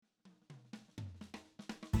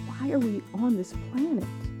why are we on this planet?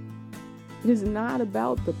 It is not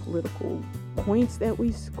about the political points that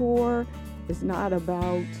we score. It's not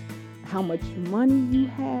about how much money you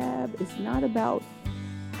have. It's not about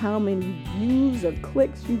how many views or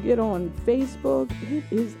clicks you get on Facebook. It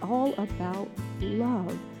is all about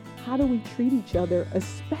love. How do we treat each other,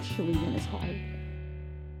 especially when it's hard?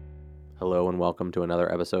 Hello and welcome to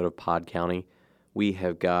another episode of Pod County. We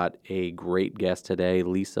have got a great guest today,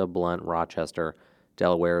 Lisa Blunt Rochester,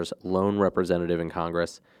 Delaware's lone representative in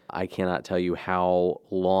Congress. I cannot tell you how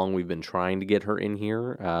long we've been trying to get her in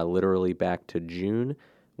here, literally back to June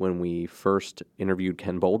when we first interviewed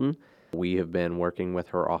Ken Bolden. We have been working with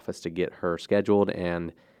her office to get her scheduled,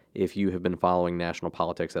 and if you have been following national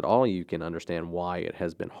politics at all, you can understand why it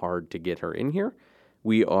has been hard to get her in here.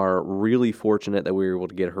 We are really fortunate that we were able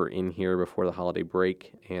to get her in here before the holiday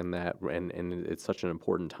break, and it's such an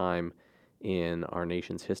important time in our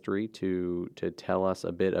nation's history to tell us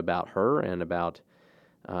a bit about her and about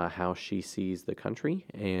how she sees the country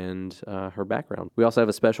and her background. We also have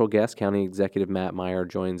a special guest. County Executive Matt Meyer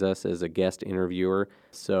joins us as a guest interviewer.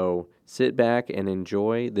 So sit back and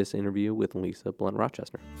enjoy this interview with Lisa Blunt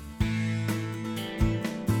Rochester.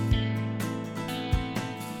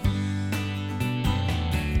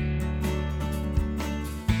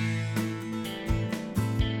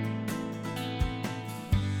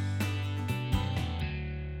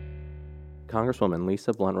 Congresswoman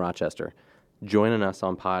Lisa Blunt Rochester, joining us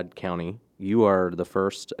on Pod County. You are the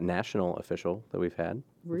first national official that we've had.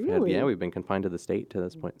 Really? We've been confined to the state to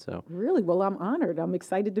this point. So Really? Well, I'm honored. I'm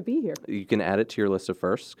excited to be here. you can add it to your list of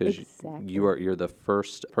firsts because Exactly. you're the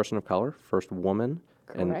first person of color, first woman,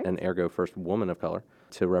 Correct. and ergo first woman of color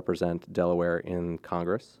to represent Delaware in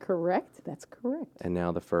Congress, Correct? That's correct. and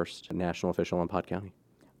now the first national official on Pod County.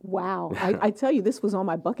 Wow. I tell you, this was on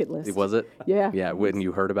my bucket list. Was it? Yeah. Yeah, when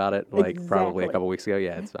you heard about it, probably a Exactly. couple weeks ago.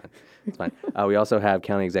 Yeah, it's fine. It's fine. We also have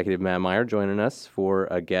County Executive Matt Meyer joining us for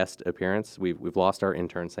a guest appearance. We've lost our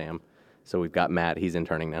intern, Sam, so we've got Matt. He's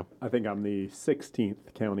interning now. I think I'm the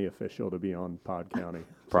 16th county official to be on Pod County.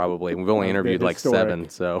 Probably. We've only The interviewed like historic- 7,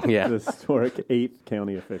 so yeah. The historic 8th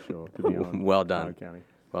county official to be on Well done. Pod County.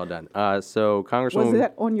 Well done. So, Congresswoman. Was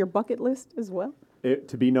that on your bucket list as well?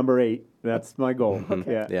 To be number 8, that's my goal.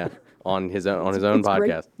 Yeah. Yeah, on his own It's podcast.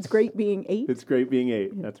 Great. It's great being 8. It's great being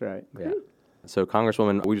 8. That's right. Yeah. So,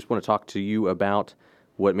 Congresswoman, we just want to talk to you about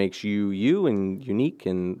what makes you you and unique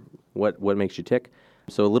and what makes you tick.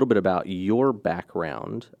 So, a little bit about your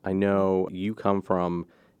background. I know you come from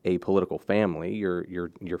a political family.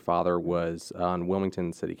 Your father was on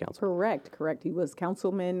Wilmington City Council. Correct. He was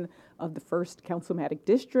councilman of the 1st Councilmatic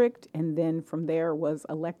District, and then from there was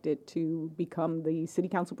elected to become the city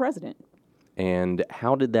council president. And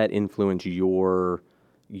how did that influence your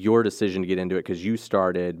decision to get into it? Because you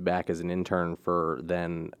started back as an intern for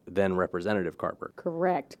then Representative Carper.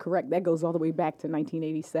 Correct. That goes all the way back to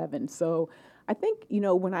 1987. So I think,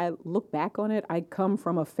 when I look back on it, I come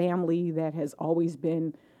from a family that has always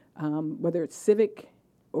been, whether it's civic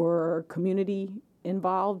or community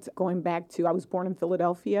involved, going back to, I was born in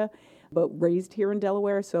Philadelphia, but raised here in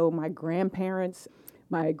Delaware. So my grandparents,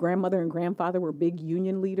 my grandmother and grandfather were big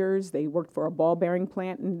union leaders. They worked for a ball bearing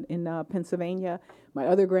plant in Pennsylvania. My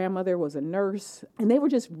other grandmother was a nurse, and they were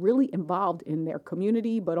just really involved in their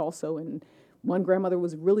community, but also one grandmother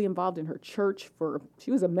was really involved in her church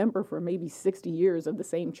she was a member for maybe 60 years of the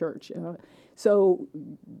same church. So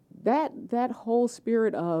that whole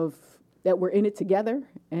spirit of that we're in it together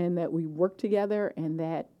and that we work together and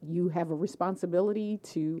that you have a responsibility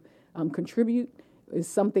to contribute is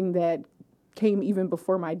something that came even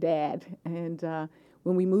before my dad. And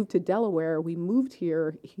when we moved to Delaware, we moved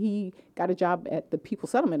here. He got a job at the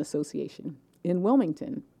People's Settlement Association in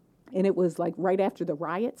Wilmington. And it was like right after the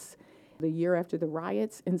riots, the year after the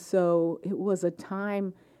riots. And so it was a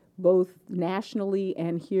time both nationally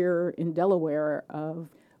and here in Delaware of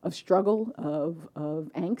struggle, of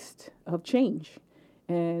angst, of change.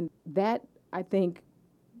 And that, I think,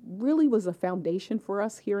 really was a foundation for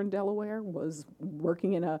us here in Delaware, was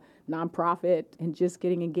working in a nonprofit and just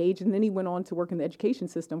getting engaged. And then he went on to work in the education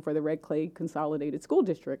system for the Red Clay Consolidated School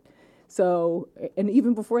District. So, and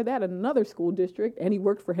even before that, another school district, and he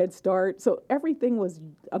worked for Head Start. So everything was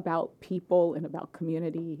about people and about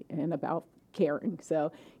community and about caring.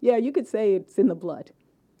 So, yeah, you could say it's in the blood.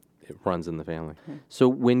 It runs in the family. So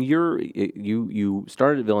when you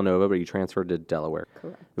started at Villanova, but you transferred to Delaware.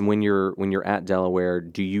 Correct. And when you're at Delaware,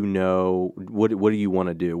 do you know what do you want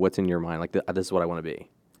to do? What's in your mind? Like this is what I want to be.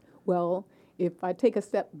 Well, if I take a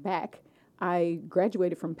step back, I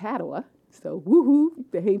graduated from Padua So woohoo,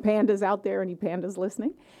 hey pandas out there, any pandas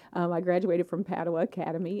listening. I graduated from Padua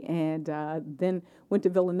Academy and then went to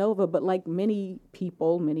Villanova, but like many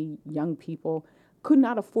people, many young people, could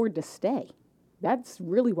not afford to stay. That's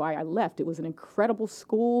really why I left. It was an incredible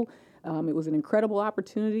school. It was an incredible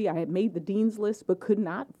opportunity. I had made the dean's list, but could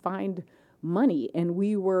not find money. And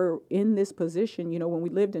we were in this position, when we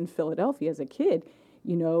lived in Philadelphia as a kid,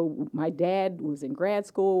 my dad was in grad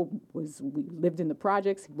school, we lived in the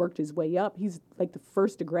projects, he worked his way up. He's like the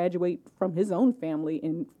first to graduate from his own family,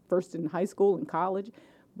 first in high school and college.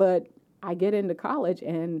 But I get into college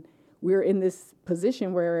and we're in this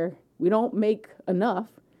position where we don't make enough,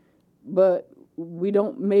 but we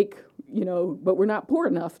don't make, but we're not poor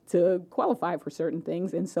enough to qualify for certain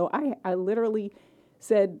things. And so I literally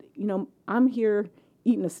said, I'm here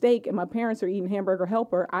eating a steak and my parents are eating hamburger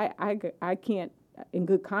helper. I can't, in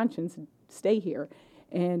good conscience, stay here.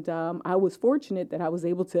 And I was fortunate that I was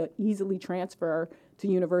able to easily transfer to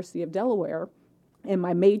University of Delaware. And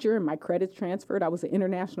my major and my credits transferred. I was an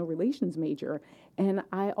international relations major. And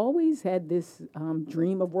I always had this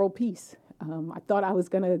dream of world peace. I thought I was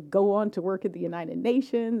going to go on to work at the United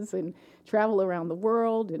Nations and travel around the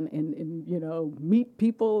world and meet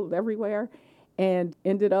people everywhere, and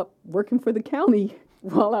ended up working for the county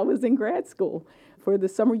while I was in grad school for the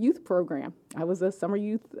summer youth program. I was a summer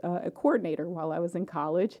youth coordinator while I was in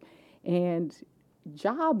college, and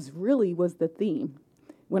jobs really was the theme.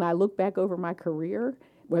 When I look back over my career,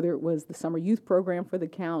 whether it was the summer youth program for the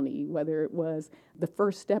county, whether it was the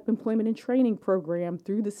First Step Employment and Training program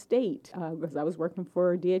through the state, because I was working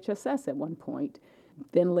for DHSS at one point,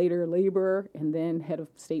 then later labor, and then head of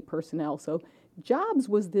state personnel. So jobs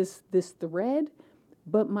was this thread,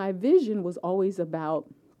 but my vision was always about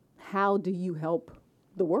how do you help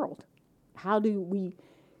the world? How do we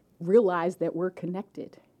realize that we're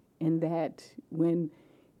connected and that when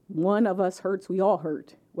one of us hurts, we all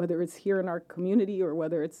hurt, whether it's here in our community or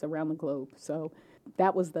whether it's around the globe. So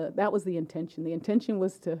that was the intention. The intention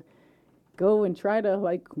was to go and try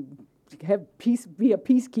to have peace, be a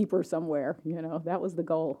peacekeeper somewhere. That was the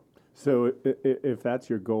goal. So if that's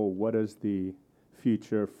your goal, what does the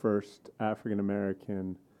future first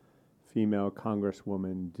African-American female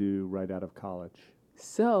congresswoman do right out of college?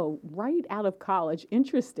 So right out of college,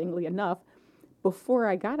 interestingly enough, before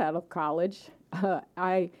I got out of college,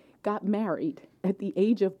 I got married at the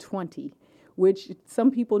age of 20, which some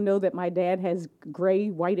people know that my dad has gray,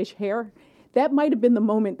 whitish hair. That might have been the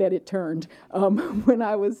moment that it turned. When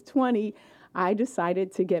I was 20, I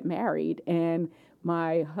decided to get married. And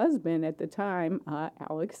my husband at the time,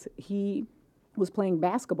 Alex, he was playing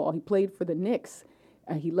basketball. He played for the Knicks.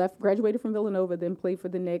 He graduated from Villanova, then played for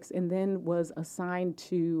the Knicks, and then was assigned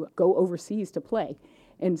to go overseas to play.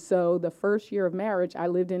 And so the first year of marriage, I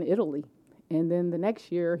lived in Italy. And then the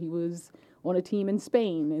next year, he was on a team in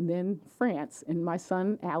Spain and then France. And my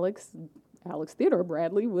son, Alex Theodore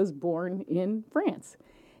Bradley, was born in France.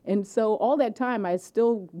 And so all that time, I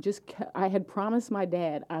had promised my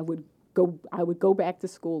dad I would go back to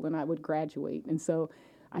school and I would graduate. And so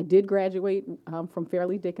I did graduate from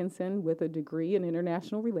Fairleigh Dickinson with a degree in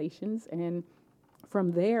international relations. And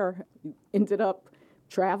from there, ended up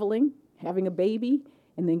traveling, having a baby,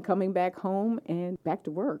 and then coming back home and back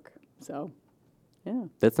to work. So, yeah.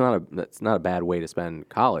 That's not a bad way to spend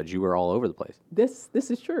college. You were all over the place. This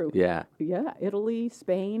is true. Yeah. Yeah, Italy,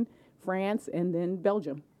 Spain, France, and then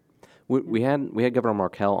Belgium. We had Governor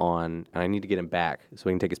Markell on, and I need to get him back so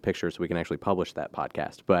we can take his picture so we can actually publish that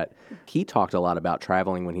podcast. But he talked a lot about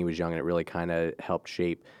traveling when he was young, and it really kind of helped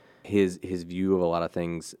shape his view of a lot of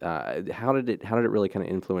things. How did it really kind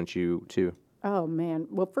of influence you too? Oh man!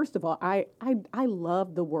 Well, first of all, I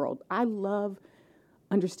love the world. I love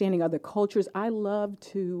understanding other cultures. I love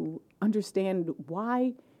to understand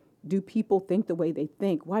why do people think the way they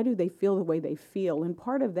think? Why do they feel the way they feel? And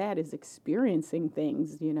part of that is experiencing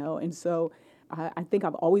things, And so I think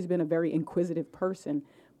I've always been a very inquisitive person.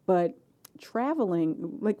 But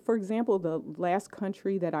traveling, like, for example, the last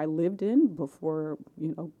country that I lived in before,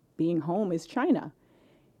 being home is China.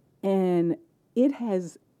 And it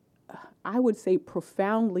has, I would say,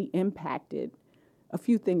 profoundly impacted a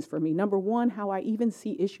few things for me. Number one, how I even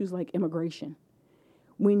see issues like immigration.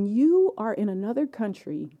 When you are in another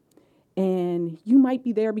country and you might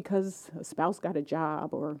be there because a spouse got a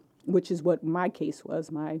job, which is what my case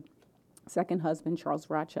was. My second husband, Charles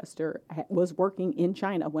Rochester, was working in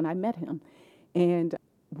China when I met him. And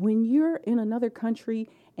when you're in another country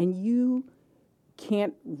and you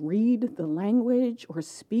can't read the language or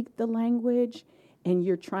speak the language and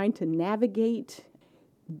you're trying to navigate,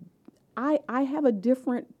 I have a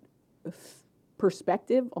different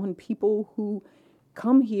perspective on people who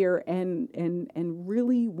come here and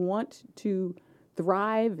really want to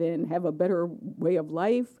thrive and have a better way of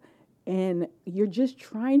life, and you're just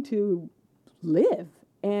trying to live.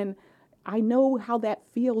 And I know how that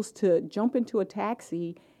feels to jump into a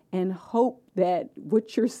taxi and hope that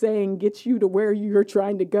what you're saying gets you to where you're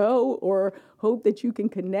trying to go, or hope that you can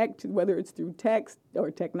connect, whether it's through text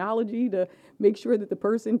or technology, to make sure that the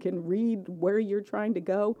person can read where you're trying to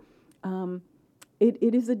go.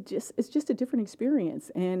 It's just a different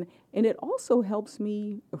experience, and it also helps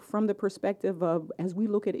me from the perspective of, as we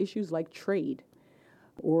look at issues like trade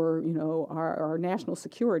or our national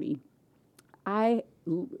security.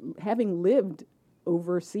 Having lived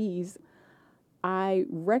overseas, I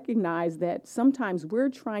recognize that sometimes we're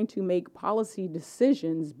trying to make policy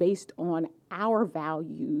decisions based on our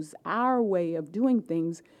values, our way of doing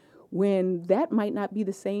things, when that might not be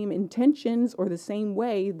the same intentions or the same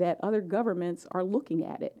way that other governments are looking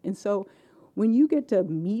at it. And so when you get to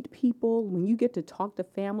meet people, when you get to talk to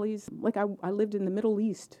families, like I lived in the Middle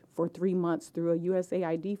East for 3 months through a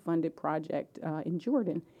USAID funded project in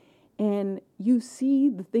Jordan, and you see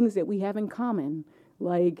the things that we have in common,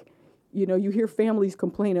 like, you hear families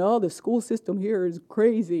complain, oh, the school system here is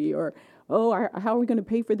crazy, or, oh, how are we going to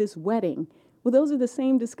pay for this wedding? Well, those are the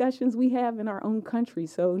same discussions we have in our own country.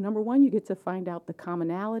 So number one, you get to find out the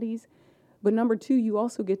commonalities. But number two, you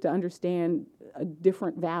also get to understand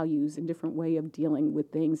different values and different way of dealing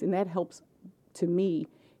with things. And that helps, to me,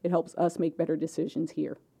 it helps us make better decisions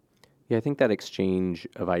here. Yeah, I think that exchange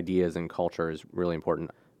of ideas and culture is really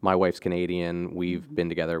important. My wife's Canadian. We've been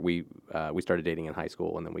together. We started dating in high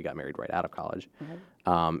school, and then we got married right out of college.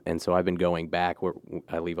 And so I've been going back.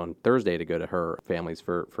 I leave on Thursday to go to her family's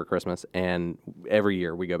for Christmas, and every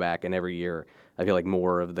year we go back, and every year I feel like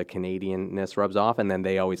more of the Canadianness rubs off, and then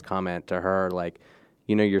they always comment to her like,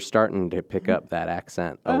 you're starting to pick up that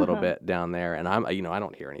accent a little bit down there, and I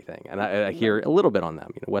don't hear anything, and I hear a little bit on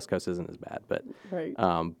them. West Coast isn't as bad, but right.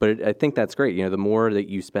 But I think that's great. The more that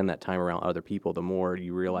you spend that time around other people, the more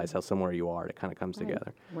you realize how similar you are. It kind of comes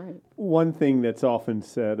together. Right. One thing that's often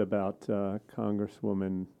said about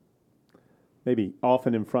Congresswoman, maybe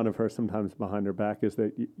often in front of her, sometimes behind her back, is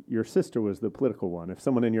that your sister was the political one. If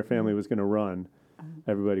someone in your family was going to run,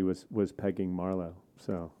 everybody was pegging Marla.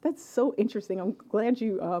 So that's so interesting. I'm glad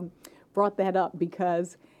you brought that up,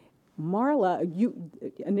 because Marla, you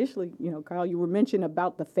initially, Kyle, you were mentioning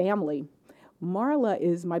about the family. Marla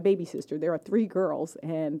is my baby sister. There are 3 girls,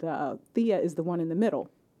 and Thea is the one in the middle.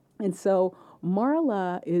 And so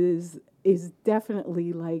Marla is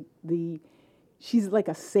definitely like she's like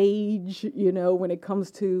a sage, when it comes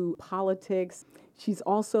to politics. She's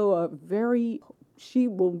also she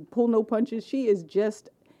will pull no punches. She is just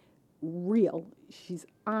real. She's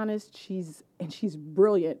honest. She's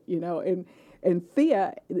brilliant, and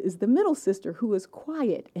Thea is the middle sister, who is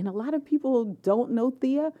quiet. And a lot of people don't know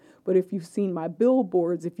Thea, but if you've seen my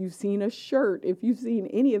billboards, if you've seen a shirt, if you've seen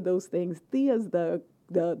any of those things, Thea's the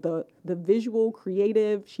visual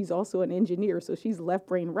creative. She's also an engineer, so she's left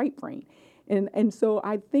brain, right brain. And so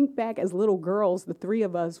I think back as little girls, the 3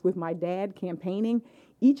 of us with my dad campaigning,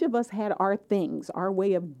 each of us had our things, our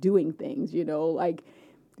way of doing things,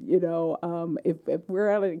 if we're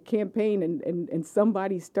out at a campaign and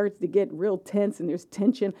somebody starts to get real tense and there's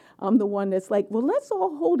tension, I'm the one that's like, well, let's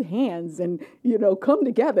all hold hands and, come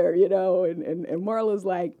together, and Marla's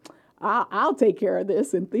like, I'll take care of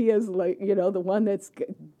this. And Thea's like, the one that's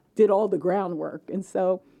did all the groundwork. And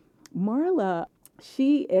so Marla,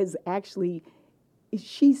 she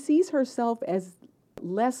sees herself as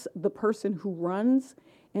less the person who runs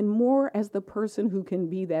and more as the person who can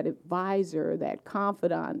be that advisor, that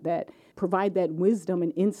confidant, that provide that wisdom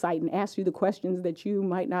and insight and ask you the questions that you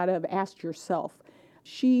might not have asked yourself.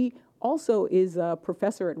 She also is a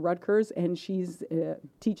professor at Rutgers, and she's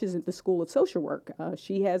teaches at the School of Social Work.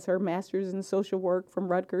 She has her master's in social work from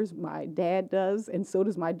Rutgers. My dad does, and so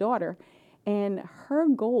does my daughter. And her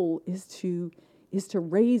goal is to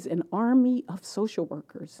raise an army of social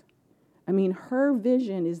workers. I mean, her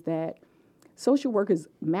vision is that social work is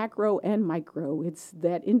macro and micro. It's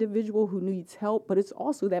that individual who needs help, but it's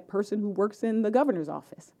also that person who works in the governor's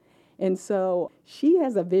office. And so she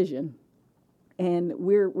has a vision, and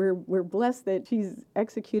we're blessed that she's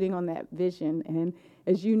executing on that vision. And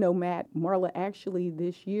as you know, Matt, Marla actually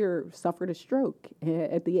this year suffered a stroke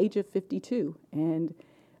at the age of 52, and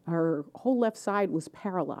her whole left side was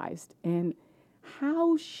paralyzed. And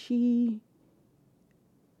how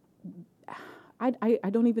I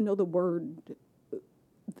don't even know the word,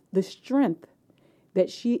 the strength that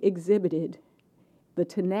she exhibited, the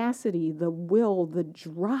tenacity, the will, the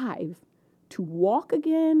drive to walk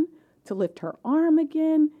again, to lift her arm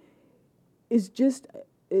again. is just,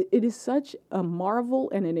 it is such a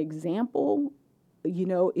marvel and an example. You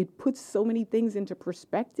know, it puts so many things into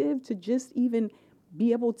perspective to just even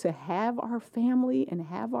be able to have our family and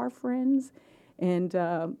have our friends. And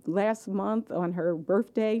last month on her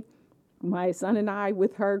birthday, my son and I,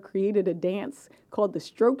 with her, created a dance called the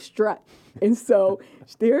Stroke Strut. And so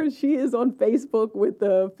there she is on Facebook with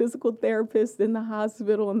the physical therapist in the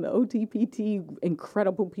hospital and the OTPT,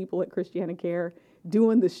 incredible people at Christiana Care,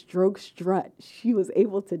 doing the Stroke Strut. She was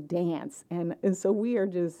able to dance. And so we are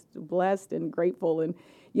just blessed and grateful. And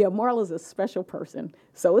yeah, Marla's a special person.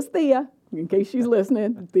 So is Thea, in case she's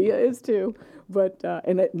listening. Thea is too. But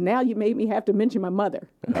now you made me have to mention my mother.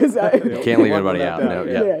 You can't leave anybody out. No,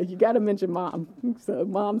 yeah, you got to mention Mom. So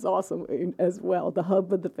Mom's awesome as well, the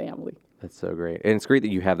hub of the family. That's so great. And it's great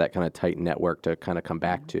that you have that kind of tight network to kind of come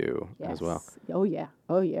back to as well. Oh, yeah.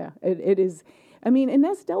 It is. I mean, and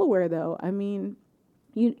that's Delaware, though. I mean,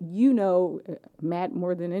 you know, Matt,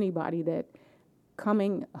 more than anybody, that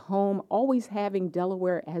coming home, always having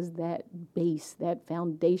Delaware as that base, that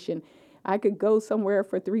foundation. I could go somewhere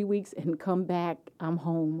for 3 weeks and come back, I'm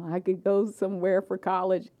home. I could go somewhere for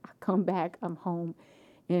college, I come back, I'm home.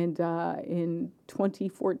 And in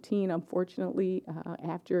 2014, unfortunately,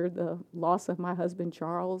 after the loss of my husband,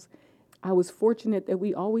 Charles, I was fortunate that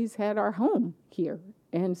we always had our home here.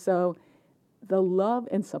 And so the love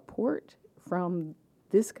and support from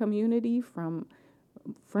this community, from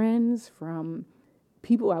friends, from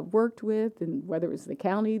people I've worked with, and whether it's the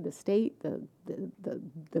county, the state,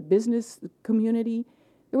 the business community,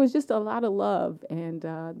 there was just a lot of love, and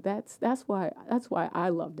that's why I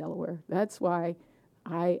love Delaware. That's why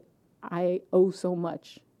I owe so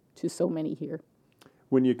much to so many here.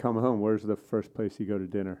 When you come home, where's the first place you go to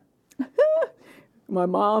dinner? My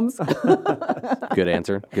mom's. Good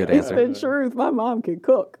answer. It's the truth. My mom can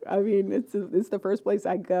cook. I mean, it's the first place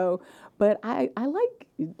I go. But I like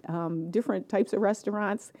different types of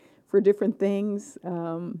restaurants for different things.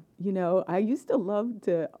 You know, I used to love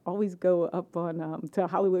to always go up on to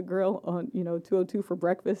Hollywood Grill on 202 for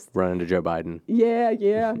breakfast. Run into Joe Biden.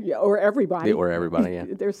 Yeah, or everybody. Yeah.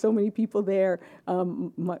 There's so many people there.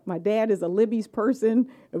 My dad is a Libby's person,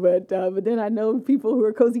 but then I know people who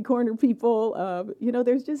are Cozy Corner people.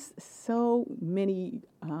 There's just so many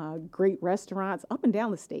great restaurants up and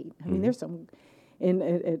down the state. I mean, there's some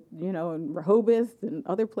in Rehoboth and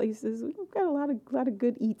other places. We've got a lot of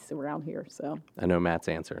good eats around here. So I know Matt's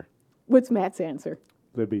answer. What's Matt's answer?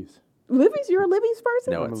 Libby's. Libby's? You're a Libby's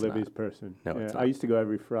person? No, I'm a Libby's person. No, it's not. I used to go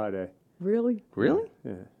every Friday. Really? Really?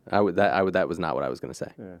 Yeah. That was not what I was going to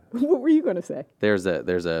say. Yeah. What were you going to say? There's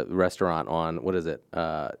a restaurant on, what is it?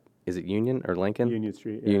 Is it Union or Lincoln? Union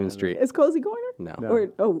Street. Union Street. It's Cozy Corner? No. Or a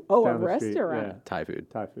Down the street, restaurant. yeah. Thai food.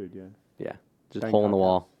 Thai food, yeah. Yeah. Just Bangkok hole in the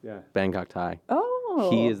wall. Yeah. Bangkok Thai. Oh.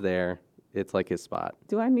 He is there. It's like his spot.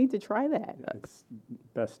 Do I need to try that? It's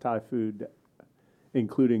best Thai food,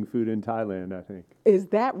 including food in Thailand, I think. Is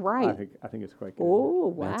that right? I think it's quite good.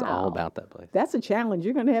 Oh, wow. That's all about that place. That's a challenge.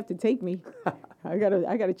 You're going to have to take me. I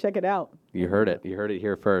gotta check it out. You heard it. You heard it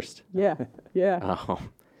here first. Yeah.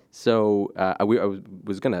 So I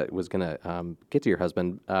was gonna get to your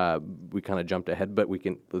husband. We kind of jumped ahead, but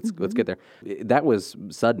let's get there. That was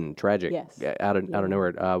sudden, tragic, Yes. out of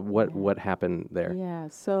nowhere. What happened there? Yeah.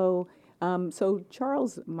 So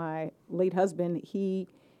Charles, my late husband, he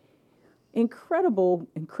incredible,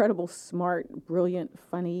 smart, brilliant,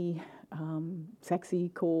 funny,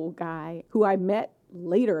 sexy, cool guy who I met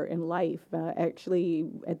later in life. Actually,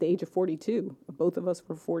 at the age of 42, both of us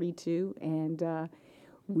were 42, and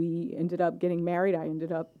we ended up getting married. I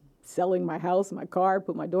ended up selling my house, my car,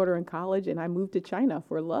 put my daughter in college, and I moved to China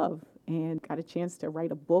for love and got a chance to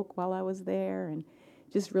write a book while I was there and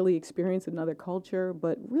just really experience another culture,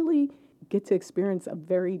 but really get to experience a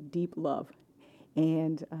very deep love.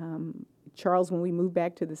 And Charles, when we moved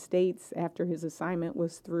back to the States after his assignment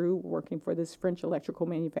was through working for this French electrical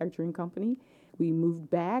manufacturing company, we moved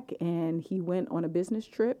back and he went on a business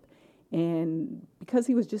trip. And because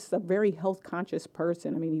he was just a very health conscious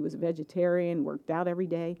person, I mean, he was a vegetarian, worked out every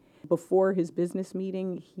day. Before his business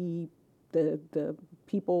meeting, the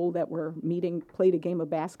people that were meeting played a game of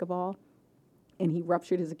basketball, and he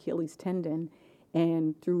ruptured his Achilles tendon.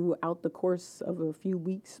 And throughout the course of a few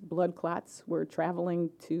weeks, blood clots were traveling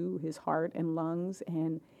to his heart and lungs.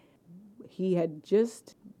 And he had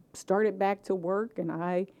just started back to work, and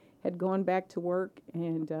I had gone back to work.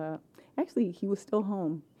 And actually, he was still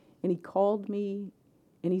home. And he called me,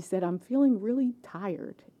 and he said, I'm feeling really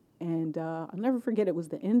tired. And I'll never forget, it was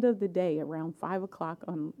the end of the day, around 5 o'clock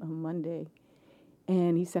on Monday.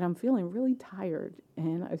 And he said, I'm feeling really tired.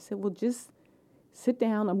 And I said, well, just sit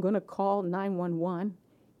down. I'm going to call 911,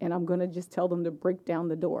 and I'm going to just tell them to break down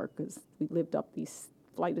the door because we lived up this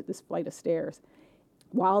flight of stairs.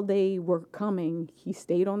 While they were coming, he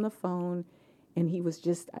stayed on the phone, and he was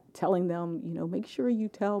just telling them, make sure you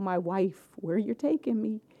tell my wife where you're taking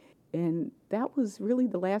me. And that was really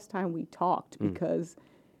the last time we talked, because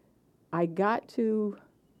I got to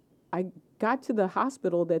the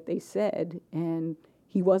hospital that they said, and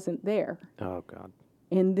he wasn't there. Oh, God.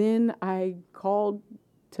 And then I called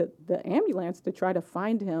to the ambulance to try to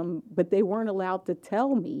find him, but they weren't allowed to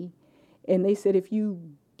tell me. And they said, if you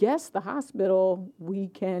guess the hospital, we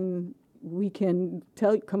can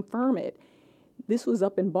confirm it. This was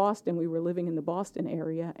up in Boston. We were living in the Boston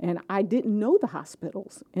area, and I didn't know the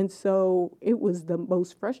hospitals. And so it was the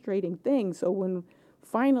most frustrating thing. So when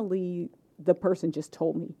finally the person just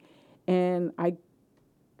told me, and I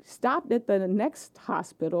stopped at the next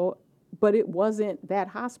hospital, but it wasn't that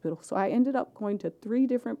hospital. So I ended up going to 3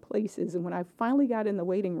 different places. And when I finally got in the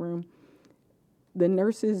waiting room, the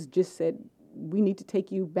nurses just said, we need to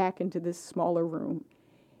take you back into this smaller room.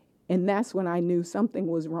 And that's when I knew something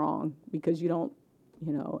was wrong, because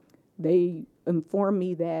they informed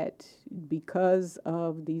me that because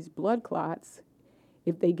of these blood clots,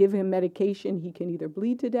 if they give him medication, he can either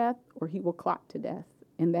bleed to death or he will clot to death.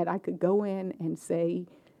 And that I could go in and say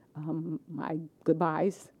my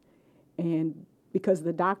goodbyes. And because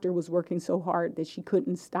the doctor was working so hard that she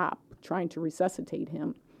couldn't stop trying to resuscitate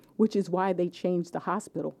him, which is why they changed the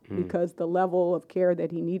hospital, because the level of care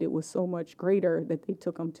that he needed was so much greater that they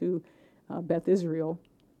took him to Beth Israel,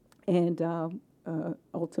 and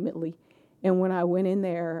ultimately. And when I went in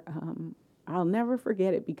there, I'll never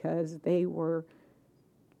forget it, because they were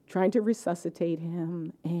trying to resuscitate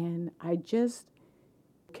him, and I just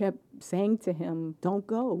kept saying to him, don't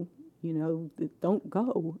go, don't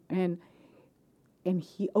go. And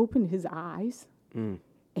he opened his eyes,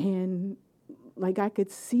 and like I could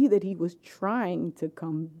see that he was trying to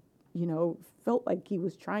come, felt like he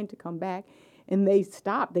was trying to come back. And they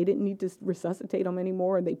stopped. They didn't need to resuscitate him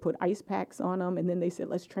anymore. And they put ice packs on him. And then they said,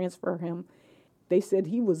 let's transfer him. They said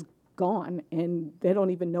he was gone, and they don't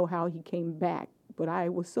even know how he came back. But I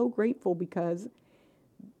was so grateful, because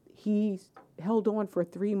he held on for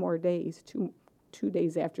 3 more days, two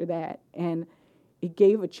days after that. And it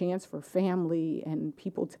gave a chance for family and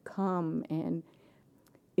people to come. And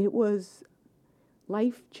it was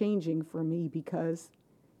life-changing for me, because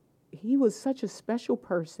he was such a special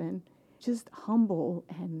person, just humble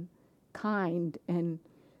and kind and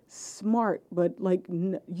smart, but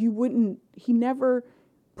he never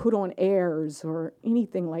put on airs or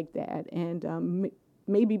anything like that. And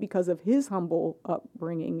maybe because of his humble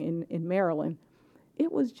upbringing in Maryland, it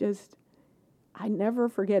was just, I never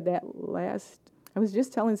forget that I was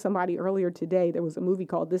just telling somebody earlier today, there was a movie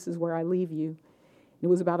called This Is Where I Leave You. It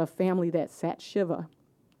was about a family that sat Shiva.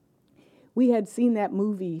 We had seen that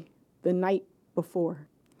movie the night before.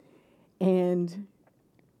 And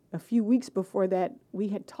a few weeks before that, we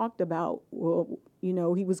had talked about, he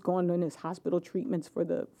was going on his hospital treatments for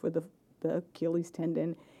the Achilles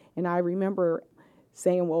tendon. And I remember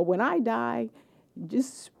saying, well, when I die,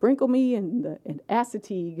 just sprinkle me in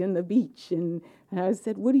acetate in the beach. And I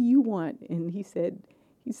said, what do you want? And he said,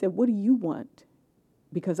 what do you want?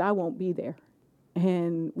 Because I won't be there.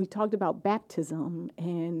 And we talked about baptism,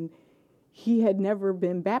 and he had never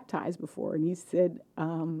been baptized before. And he said,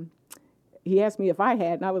 he asked me if I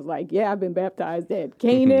had, and I was like, yeah, I've been baptized at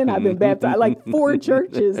Canaan. I've been baptized, like 4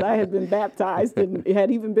 churches I had been baptized, and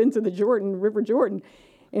had even been to the River Jordan.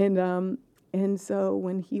 And so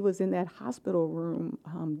when he was in that hospital room,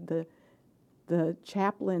 the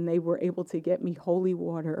chaplain, they were able to get me holy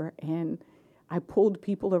water, and I pulled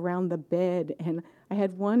people around the bed. And I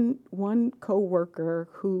had one coworker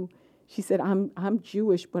who, she said, I'm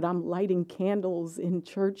Jewish, but I'm lighting candles in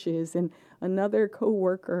churches. And another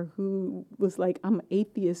coworker who was like, I'm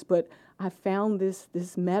atheist, but I found this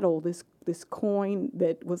medal, this coin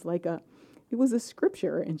that was it was a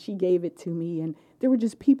scripture, and she gave it to me. And there were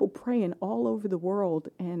just people praying all over the world.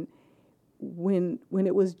 And when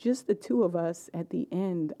it was just the 2 of us at the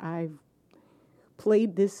end, I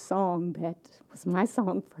played this song that was my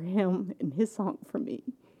song for him and his song for me,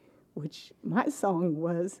 which my song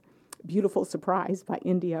was Beautiful Surprise by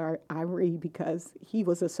India Ari, because he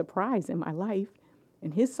was a surprise in my life.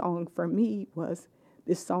 And his song for me was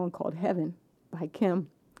this song called Heaven by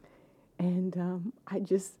Kim. And I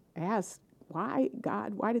just asked, why,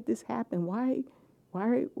 God, why did this happen? Why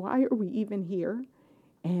are we even here?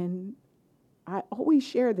 And I always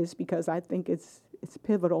share this because I think it's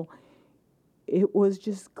pivotal. It was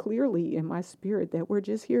just clearly in my spirit that we're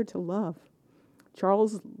just here to love.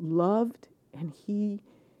 Charles loved, and he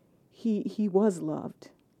was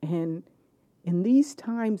loved. And in these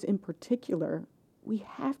times in particular, we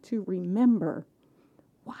have to remember,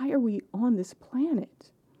 why are we on this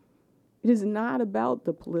planet? It is not about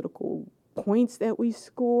the political points that we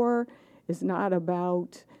score. It's not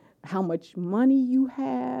about how much money you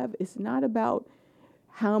have. It's not about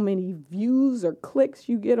how many views or clicks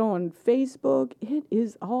you get on Facebook. It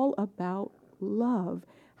is all about love.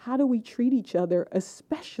 How do we treat each other,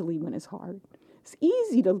 especially when it's hard? It's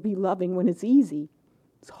easy to be loving when it's easy.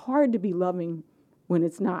 It's hard to be loving when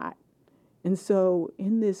it's not. And so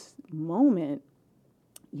in this moment,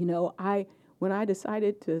 when I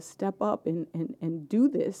decided to step up and do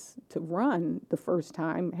this, to run the first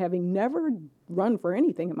time, having never run for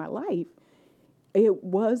anything in my life, it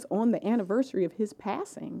was on the anniversary of his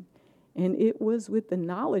passing. And it was with the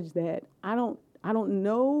knowledge that I don't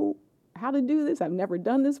know how to do this. I've never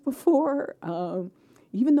done this before.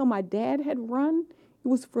 Even though my dad had run, it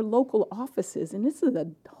was for local offices. And this is a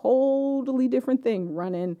totally different thing,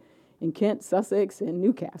 running in Kent, Sussex, and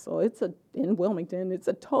Newcastle. In Wilmington. It's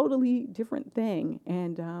a totally different thing.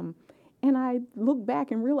 And I look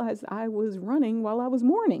back and realized I was running while I was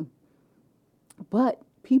mourning. But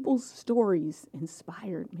people's stories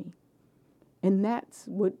inspired me. And that's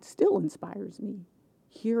what still inspires me,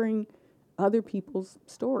 hearing other people's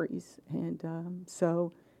stories. And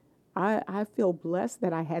so I feel blessed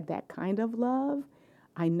that I had that kind of love.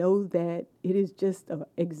 I know that it is just an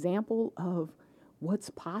example of what's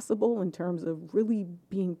possible in terms of really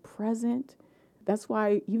being present. That's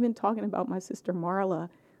why even talking about my sister Marla,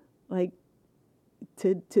 like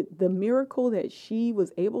to the miracle that she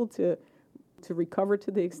was able to recover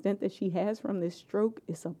to the extent that she has from this stroke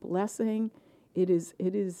is a blessing. It is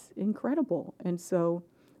incredible. And so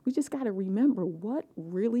we just got to remember what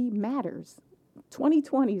really matters.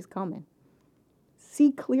 2020 is coming.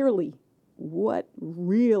 See clearly what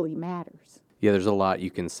really matters. Yeah, there's a lot you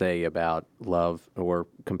can say about love or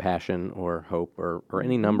compassion or hope or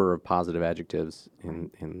any number of positive adjectives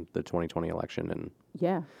in the 2020 election and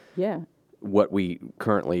what we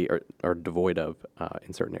currently are devoid of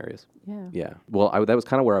in certain areas. Yeah. Well, that was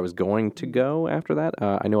kind of where I was going to go after that.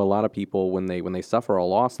 I know a lot of people when they suffer a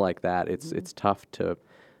loss like that, it's tough to.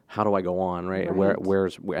 How do I go on, right?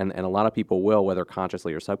 And a lot of people will, whether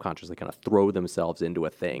consciously or subconsciously, kind of throw themselves into a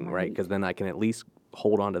thing, right? Because then I can at least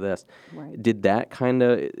hold on to this. Right. Did that kind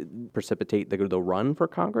of precipitate the run for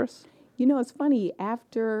Congress? It's funny.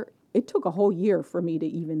 After it took a whole year for me to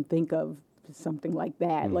even think of something like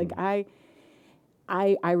that. Mm-hmm. Like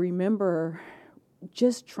I remember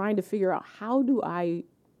just trying to figure out, how do I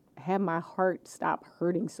have my heart stop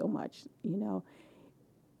hurting so much,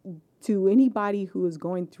 To anybody who is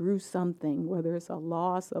going through something, whether it's a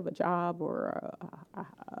loss of a job or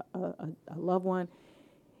a loved one,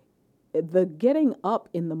 the getting up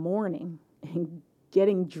in the morning and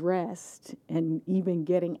getting dressed and even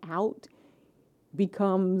getting out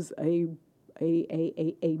becomes a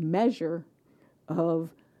measure of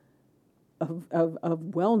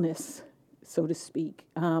wellness, so to speak.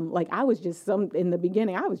 Like I was just in the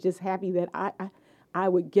beginning, I was just happy that I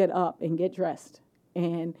would get up and get dressed.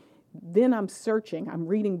 And then I'm searching, I'm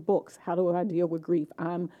reading books. How do I deal with grief?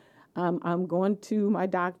 I'm going to my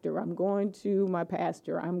doctor. I'm going to my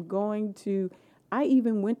pastor. I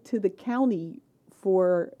even went to the county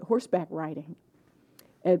for horseback riding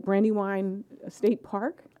at Brandywine State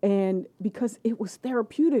Park. And because it was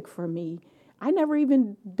therapeutic for me, I never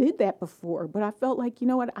even did that before, but I felt like,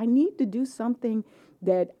 I need to do something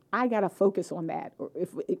that I got to focus on that.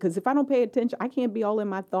 Because if I don't pay attention, I can't be all in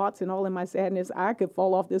my thoughts and all in my sadness. I could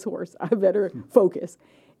fall off this horse. I better focus.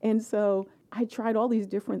 And so I tried all these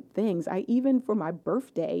different things. I even, for my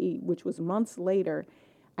birthday, which was months later,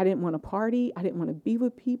 I didn't want to party. I didn't want to be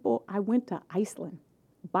with people. I went to Iceland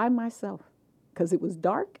by myself because it was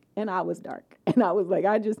dark and I was dark. And I was like,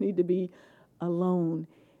 I just need to be alone.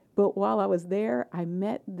 But while I was there, I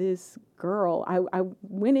met this girl. I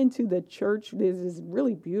went into the church. There's this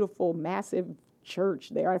really beautiful, massive church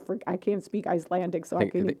there. I can't speak Icelandic, so I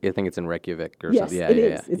think it's in Reykjavik or yes, something. Yeah, it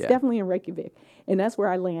is. It's definitely in Reykjavik. And that's where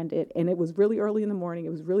I landed. And it was really early in the morning.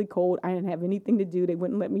 It was really cold. I didn't have anything to do. They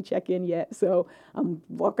wouldn't let me check in yet. So I'm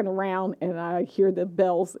walking around, and I hear the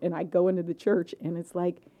bells, and I go into the church, and it's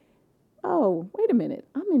like, oh, wait a minute.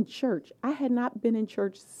 I'm in church. I had not been in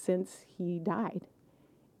church since he died.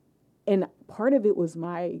 And part of it was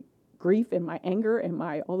my grief and my anger and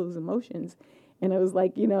all those emotions. And it was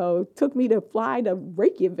like, took me to fly to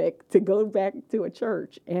Reykjavik to go back to a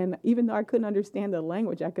church. And even though I couldn't understand the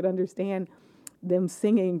language, I could understand them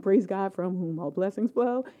singing "Praise God from whom all blessings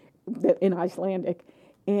flow" in Icelandic.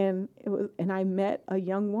 And I met a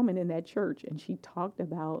young woman in that church, and she talked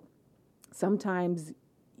about sometimes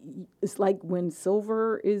it's like when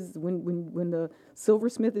the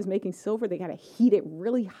silversmith is making silver, they got to heat it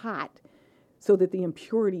really hot so that the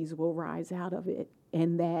impurities will rise out of it.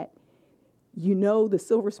 And that, the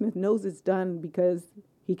silversmith knows it's done because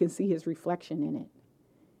he can see his reflection in it.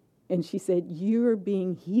 And she said, you're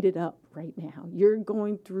being heated up right now. You're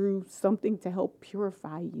going through something to help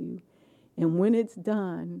purify you. And when it's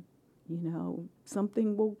done,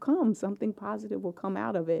 something will come, something positive will come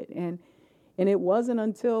out of it. And it wasn't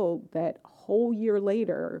until that whole year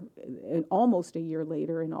later, and almost a year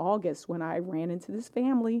later in August, when I ran into this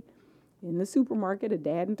family in the supermarket, a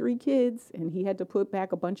dad and 3 kids, and he had to put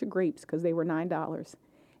back a bunch of grapes because they were $9.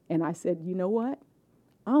 And I said, you know what?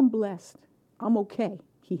 I'm blessed. I'm okay.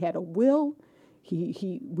 He had a will.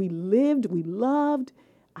 We lived, we loved.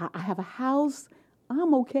 I have a house.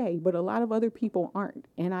 I'm okay. But a lot of other people aren't.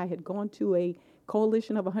 And I had gone to a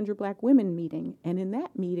Coalition of 100 Black Women meeting. And in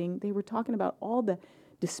that meeting, they were talking about all the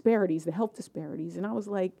disparities, the health disparities. And I was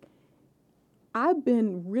like, I've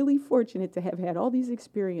been really fortunate to have had all these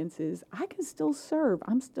experiences. I can still serve.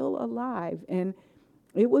 I'm still alive. And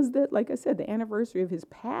it was like I said, the anniversary of his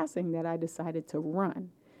passing that I decided to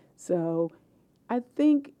run. So I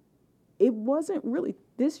think it wasn't really,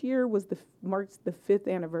 this year marks the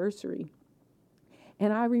 5th anniversary.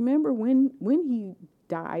 And I remember when he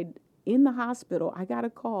died in the hospital, I got a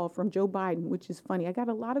call from Joe Biden, which is funny. I got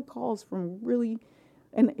a lot of calls from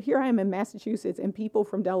and here I am in Massachusetts, and people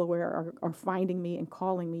from Delaware are finding me and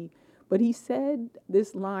calling me. But he said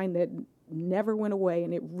this line that never went away,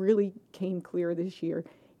 and it really came clear this year.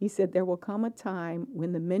 He said, there will come a time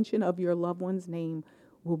when the mention of your loved one's name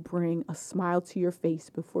will bring a smile to your face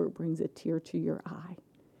before it brings a tear to your eye.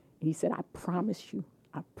 And he said, I promise you.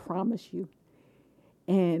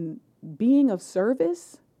 And being of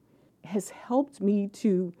service has helped me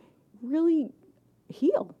to really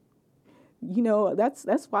heal.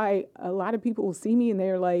 That's why a lot of people will see me and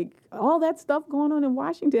they're like, all that stuff going on in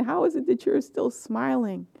Washington, how is it that you're still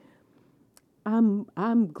smiling?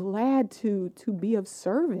 I'm glad to be of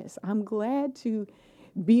service. I'm glad to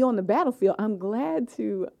be on the battlefield.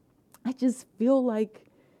 I just feel like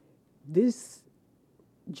this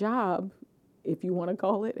job, if you want to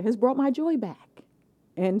call it, has brought my joy back.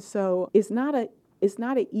 And so it's not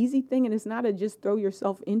an easy thing, and it's not a just throw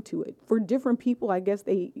yourself into it. For different people, I guess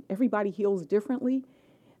everybody heals differently.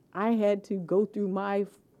 I had to go through my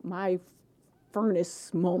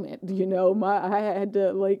furnace moment, I had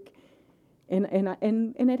to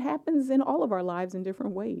and it happens in all of our lives in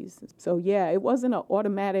different ways. So yeah, it wasn't an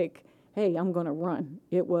automatic, hey, I'm going to run.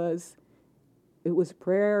 It was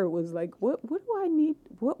prayer. It was like, what do I need?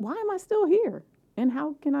 Why am I still here? And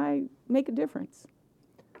how can I make a difference?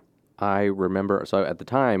 I remember, so at the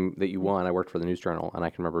time that you won, I worked for the News Journal, and I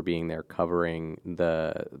can remember being there covering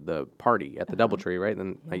the party at the Doubletree, right?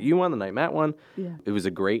 And you won the night Matt won. Yeah. It was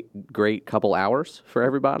a great couple hours for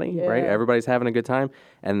everybody, right? Everybody's having a good time.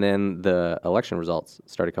 And then the election results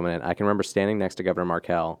started coming in. I can remember standing next to Governor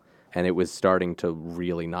Markell, and it was starting to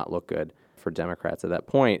really not look good for Democrats at that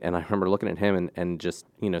point. And I remember looking at him and just,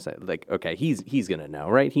 say, like, okay, he's going to know,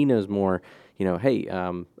 right? He knows more, hey,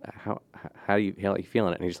 how are you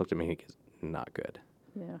feeling it? And he just looked at me and he goes, not good.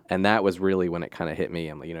 Yeah. And that was really when it kind of hit me.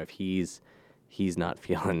 I'm like, if he's not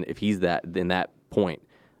feeling, if he's in that point,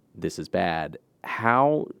 this is bad.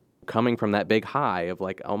 How, coming from that big high of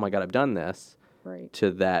like, oh my God, I've done this, right, to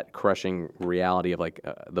that crushing reality of like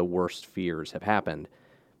the worst fears have happened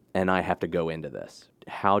and I have to go into this.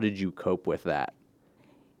 How did you cope with that?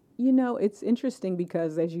 It's interesting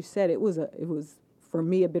because, as you said, it was for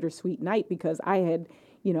me a bittersweet night because I had,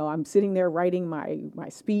 I'm sitting there writing my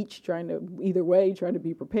speech, trying to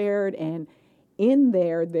be prepared, and in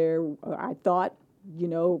there I thought,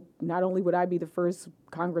 not only would I be the first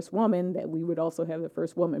Congresswoman, that we would also have the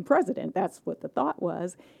first woman president. That's what the thought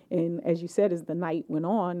was. And as you said, as the night went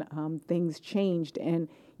on, things changed, and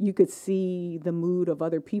you could see the mood of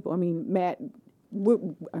other people. I mean, Matt,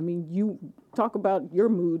 you talk about your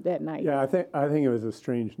mood that night. Yeah, I think it was a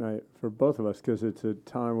strange night for both of us because it's a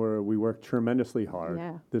time where we worked tremendously hard.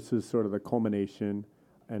 Yeah. This is sort of the culmination,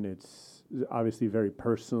 and it's obviously very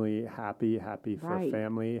personally happy for right. a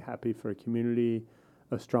family, happy for a community,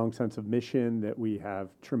 a strong sense of mission that we have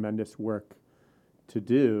tremendous work to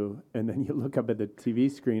do. And then you look up at the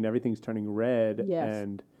TV screen, everything's turning red. Yes.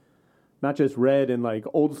 And not just red in like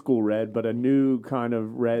old school red, but a new kind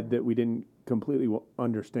of red that we didn't completely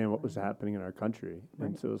understand what was happening in our country. Right.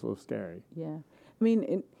 And so it was a little scary. Yeah. I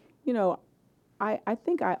mean, I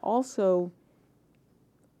think I also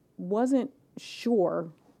wasn't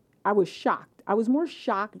sure I was shocked. I was more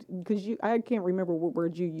shocked because I can't remember what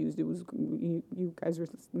word you used. It was you guys were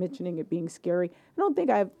mentioning it being scary. I don't think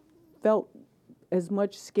I've felt as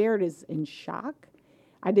much scared as in shock.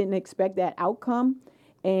 I didn't expect that outcome.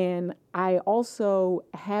 And I also,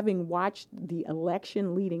 having watched the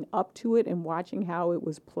election leading up to it and watching how it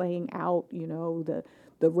was playing out,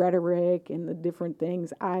 the rhetoric and the different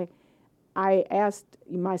things, I asked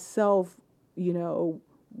myself,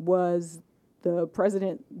 was the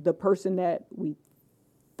president the person that we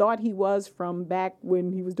thought he was from back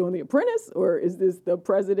when he was doing The Apprentice, or is this the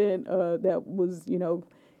president that was,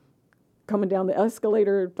 coming down the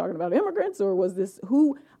escalator talking about immigrants, or was this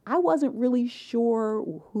who? I wasn't really sure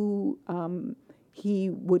who he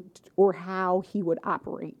would or how he would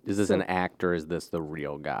operate. Is this an act or is this the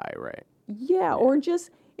real guy, right? Yeah, or just,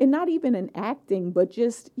 and not even an acting, but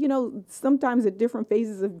just, sometimes at different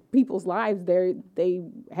phases of people's lives, they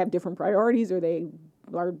have different priorities, or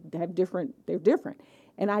they're different.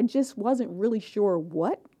 And I just wasn't really sure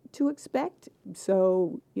what to expect.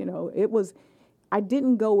 So, I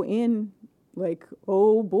didn't go in like,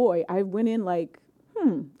 oh boy. I went in like,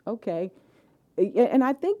 okay. And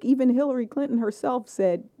I think even Hillary Clinton herself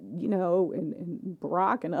said, and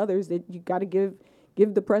Barack and others, that you got to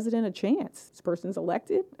give the president a chance. This person's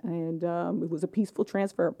elected, and it was a peaceful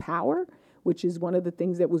transfer of power, which is one of the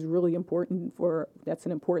things that was really important that's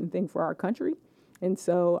an important thing for our country. And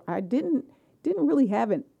so I didn't really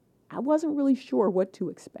I wasn't really sure what to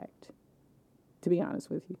expect, to be honest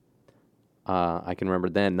with you. I can remember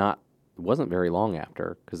then, it wasn't very long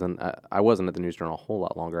after, because then I wasn't at the News Journal a whole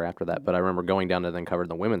lot longer after that, but I remember going down to then cover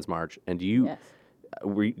the Women's March, and Yes.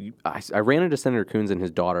 I ran into Senator Coons and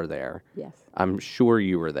his daughter there. Yes. I'm sure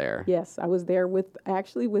you were there. Yes, I was there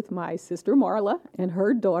with my sister Marla and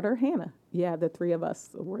her daughter Hannah. Yeah, the three of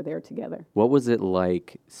us were there together. What was it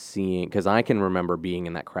like seeing, because I can remember being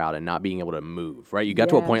in that crowd and not being able to move, right? You got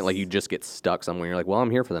to a point like you just get stuck somewhere. You're like, well,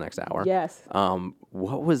 I'm here for the next hour. Yes.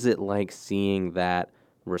 What was it like seeing that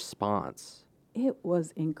response? It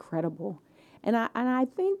was incredible. And I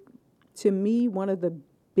think, to me, one of the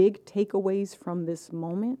big takeaways from this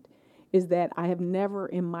moment is that I have never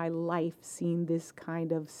in my life seen this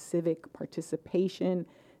kind of civic participation,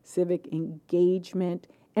 civic engagement,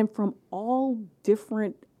 and from all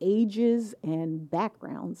different ages and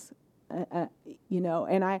backgrounds, my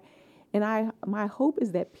hope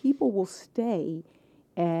is that people will stay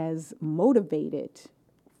as motivated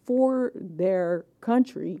for their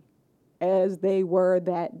country as they were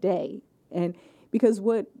that day. And because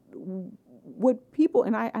what people,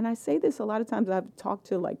 and I say this a lot of times, I've talked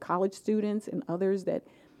to like college students and others that,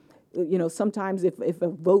 sometimes if a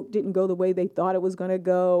vote didn't go the way they thought it was going to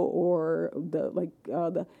go, or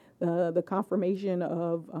the confirmation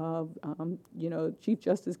of Chief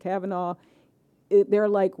Justice Kavanaugh, they're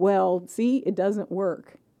like, well, see, it doesn't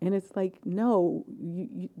work. And it's like, no,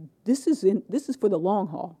 this is for the long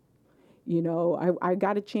haul. I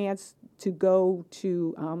got a chance to go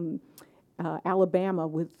to Alabama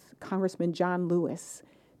with Congressman John Lewis,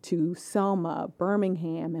 to Selma,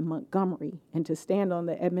 Birmingham, and Montgomery, and to stand on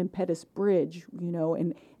the Edmund Pettus Bridge,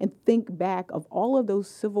 and think back of all of those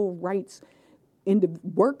civil rights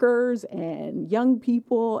workers and young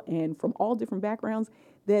people, and from all different backgrounds,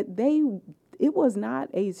 that it was not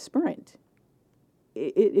a sprint.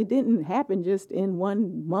 It didn't happen just in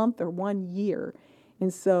 1 month or 1 year.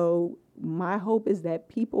 And so my hope is that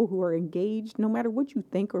people who are engaged, no matter what you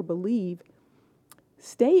think or believe,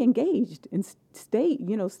 stay engaged and stay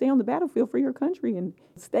on the battlefield for your country and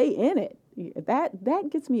stay in it. That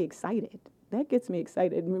gets me excited.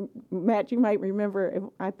 Matt, you might remember,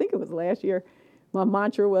 I think it was last year, my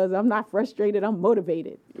mantra was, I'm not frustrated, I'm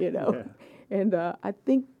motivated, Yeah. And I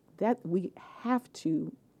think that we have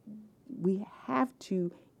to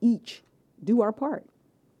each do our part.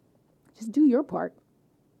 Just do your part.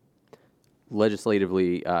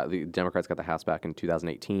 Legislatively, the Democrats got the House back in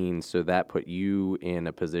 2018, so that put you in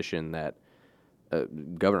a position that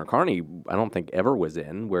Governor Carney, I don't think, ever was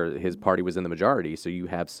in, where his party was in the majority, so you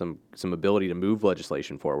have some ability to move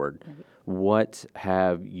legislation forward. Right. What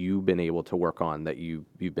have you been able to work on that you've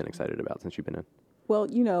been excited about since you've been in? Well,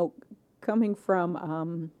 coming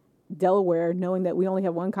from Delaware, knowing that we only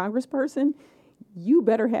have one congressperson, you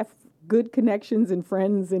better have good connections and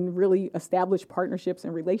friends and really established partnerships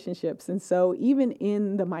and relationships. And so even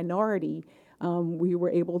in the minority, we were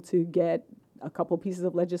able to get a couple pieces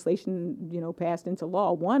of legislation, passed into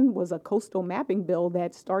law. One was a coastal mapping bill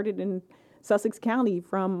that started in Sussex County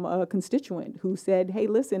from a constituent who said, hey,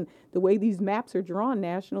 listen, the way these maps are drawn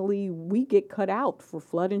nationally, we get cut out for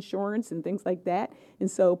flood insurance and things like that. And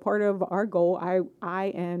so part of our goal, I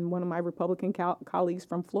and one of my Republican colleagues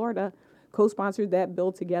from Florida co-sponsored that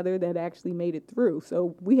bill together that actually made it through.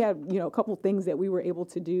 So we had, a couple things that we were able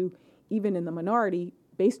to do, even in the minority,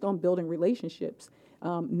 based on building relationships.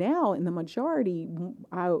 Now, in the majority,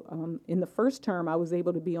 in the first term, I was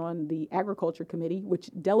able to be on the Agriculture Committee, which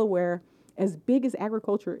Delaware, as big as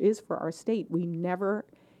agriculture is for our state, we never,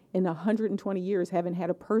 in 120 years, haven't had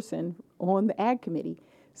a person on the Ag Committee.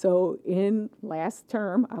 So in last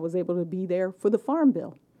term, I was able to be there for the Farm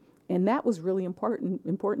Bill. And that was really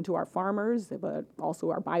important to our farmers, but also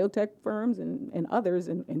our biotech firms and others,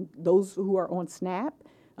 and those who are on SNAP.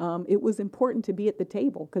 It was important to be at the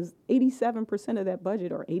table because 87% of that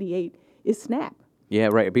budget, or 88%, is SNAP. Yeah,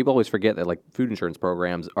 right. People always forget that food insurance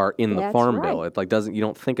programs are in the Farm Bill. It you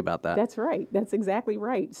don't think about that. That's right. That's exactly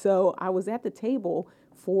right. So I was at the table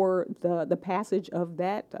for the passage of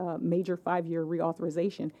that major 5-year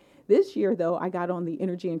reauthorization. This year, though, I got on the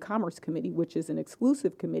Energy and Commerce Committee, which is an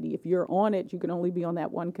exclusive committee. If you're on it, you can only be on that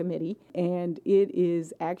one committee. And it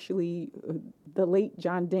is actually, the late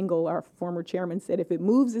John Dingell, our former chairman, said, if it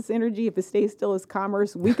moves, it's energy. If it stays still, it's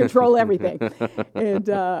commerce. We control everything. And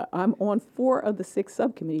I'm on 4 of the 6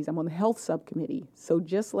 subcommittees. I'm on the Health Subcommittee. So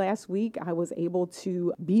just last week, I was able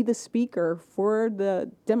to be the speaker for the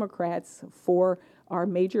Democrats for our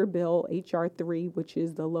major bill, H.R. 3, which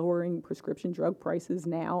is the Lowering Prescription Drug Prices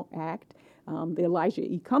Now Act, the Elijah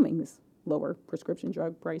E. Cummings Lower Prescription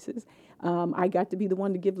Drug Prices. I got to be the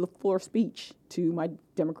one to give the floor speech to my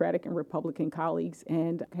Democratic and Republican colleagues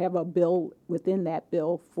and have a bill within that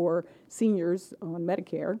bill for seniors on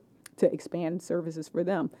Medicare to expand services for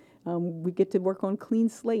them. We get to work on Clean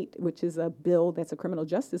Slate, which is a bill that's a criminal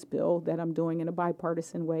justice bill that I'm doing in a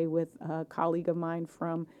bipartisan way with a colleague of mine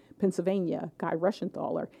from Pennsylvania, Guy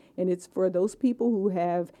Reschenthaler. And it's for those people who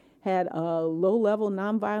have had a low-level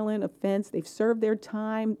nonviolent offense. They've served their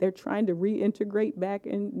time. They're trying to reintegrate back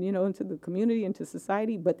into the community, into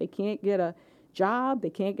society, but they can't get a job,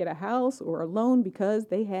 they can't get a house or a loan because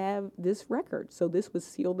they have this record. So this would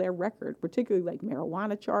seal their record, particularly like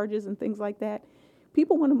marijuana charges and things like that.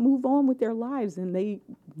 People want to move on with their lives and they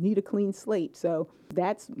need a clean slate. So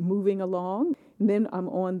that's moving along. And then I'm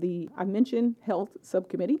on I mentioned Health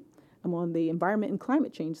Subcommittee. I'm on the Environment and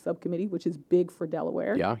Climate Change Subcommittee, which is big for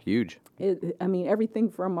Delaware. Yeah, huge. Everything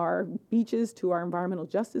from our beaches to our environmental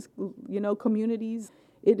justice, communities.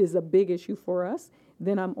 It is a big issue for us.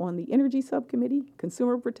 Then I'm on the Energy Subcommittee,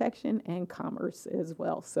 Consumer Protection, and Commerce as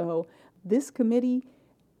well. So this committee,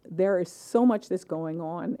 there is so much that's going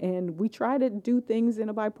on, and we try to do things in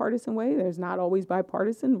a bipartisan way. There's not always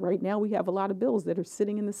bipartisan. Right now we have a lot of bills that are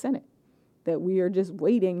sitting in the Senate that we are just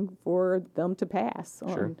waiting for them to pass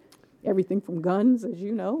on everything from guns, as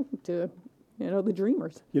you know, to, the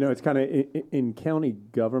Dreamers. It's kind of in county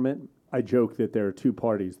government. I joke that there are 2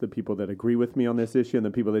 parties, the people that agree with me on this issue and the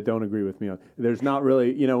people that don't agree with me on. There's not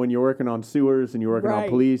really, when you're working on sewers and you're working on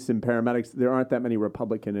police and paramedics, there aren't that many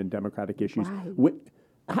Republican and Democratic issues. Right.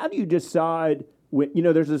 How do you decide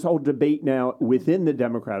there's this whole debate now within the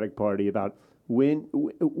Democratic Party about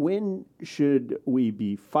when should we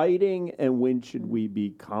be fighting and when should we be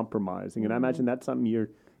compromising? And I imagine that's something you're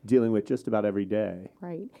dealing with just about every day.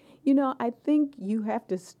 Right. I think you have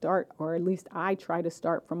to start, or at least I try to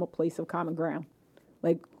start from a place of common ground.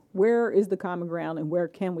 Like, where is the common ground and where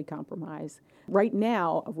can we compromise? Right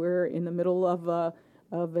now, we're in the middle of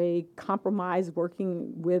a compromise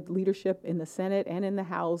working with leadership in the Senate and in the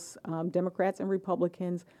House, Democrats and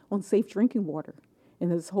Republicans, on safe drinking water.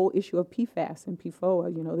 And this whole issue of PFAS and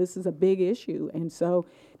PFOA, this is a big issue. And so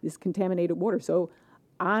this contaminated water. So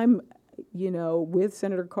I'm, with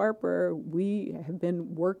Senator Carper, we have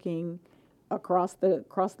been working across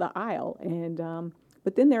the aisle. And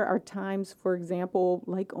but then there are times, for example,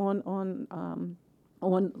 like on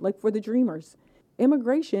for the Dreamers.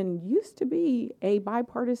 Immigration used to be a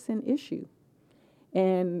bipartisan issue.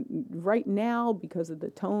 And right now, because of the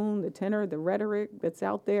tone, the tenor, the rhetoric that's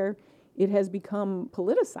out there, it has become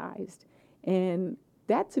politicized. And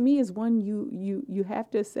that, to me, is one you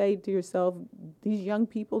have to say to yourself, these young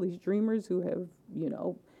people, these Dreamers who have,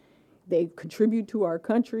 they contribute to our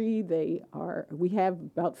country. We have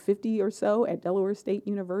about 50 or so at Delaware State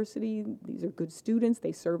University. These are good students.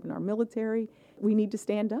 They serve in our military. We need to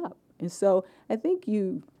stand up. And so I think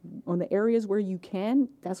on the areas where you can,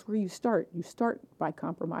 that's where you start. You start by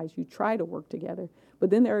compromise. You try to work together. But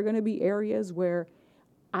then there are going to be areas where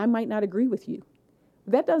I might not agree with you.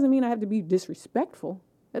 That doesn't mean I have to be disrespectful.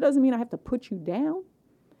 That doesn't mean I have to put you down.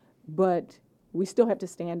 But We still have to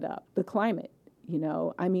stand up. The climate,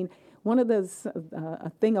 I mean, one of those, a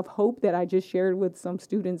thing of hope that I just shared with some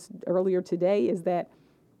students earlier today is that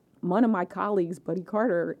one of my colleagues, Buddy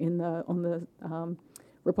Carter, on the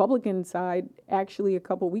Republican side, actually a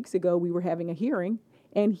couple weeks ago, we were having a hearing,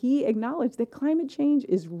 and he acknowledged that climate change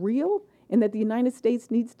is real and that the United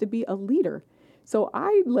States needs to be a leader. So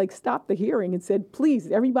I stopped the hearing and said,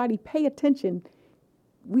 please, everybody pay attention.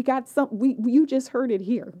 We got you just heard it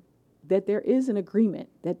here, that there is an agreement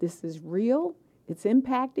that this is real, it's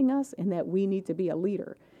impacting us, and that we need to be a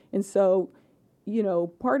leader. And so,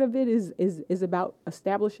 part of it is about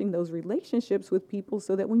establishing those relationships with people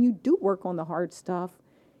so that when you do work on the hard stuff,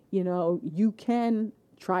 you can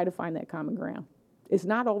try to find that common ground. It's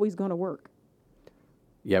not always going to work.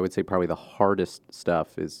 Yeah, I would say probably the hardest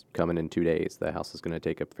stuff is coming in 2 days. The House is going to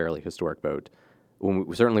take a fairly historic vote.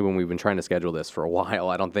 Certainly when we've been trying to schedule this for a while,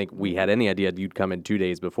 I don't think we had any idea you'd come in 2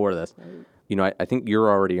 days before this. Right. I think you're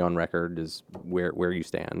already on record as where you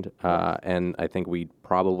stand. And I think we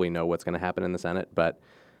probably know what's going to happen in the Senate. But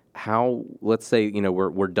let's say,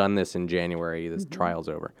 we're done this in January, this trial's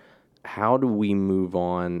over. How do we move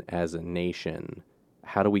on as a nation?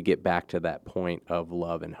 How do we get back to that point of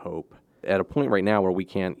love and hope? At a point right now where we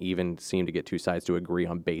can't even seem to get two sides to agree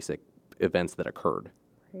on basic events that occurred.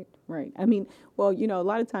 Right. I mean, well, a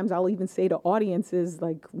lot of times I'll even say to audiences,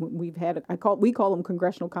 like we call them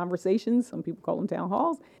congressional conversations. Some people call them town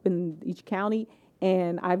halls in each county.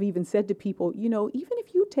 And I've even said to people, even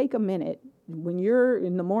if you take a minute when you're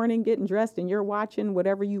in the morning getting dressed and you're watching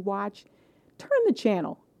whatever you watch, turn the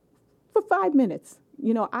channel for 5 minutes.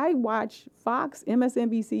 I watch Fox,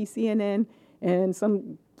 MSNBC, CNN, and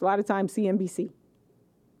a lot of times CNBC,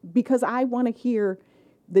 because I want to hear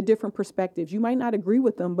the different perspectives. You might not agree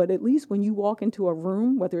with them, but at least when you walk into a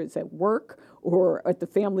room, whether it's at work or at the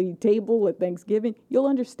family table at Thanksgiving, you'll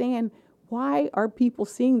understand why are people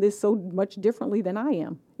seeing this so much differently than I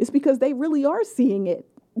am. It's because they really are seeing it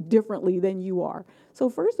differently than you are. So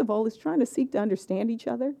first of all, it's trying to seek to understand each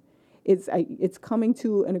other. It's coming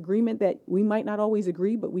to an agreement that we might not always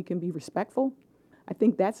agree, but we can be respectful. I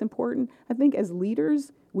think that's important. I think as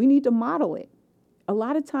leaders, we need to model it. A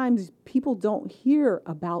lot of times people don't hear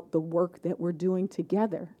about the work that we're doing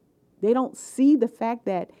together. They don't see the fact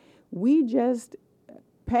that we just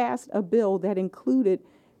passed a bill that included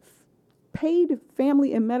paid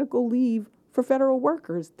family and medical leave for federal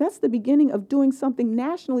workers. That's the beginning of doing something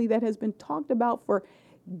nationally that has been talked about for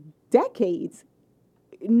decades.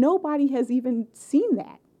 Nobody has even seen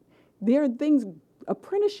that. There are things,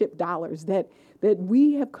 apprenticeship dollars that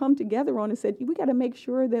we have come together on and said, we got to make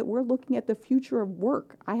sure that we're looking at the future of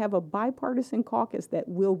work. I have a bipartisan caucus that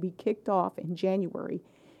will be kicked off in January.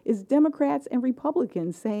 It's Democrats and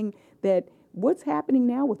Republicans saying that what's happening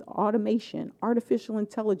now with automation, artificial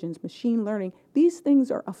intelligence, machine learning, these things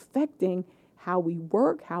are affecting how we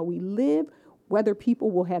work, how we live, whether people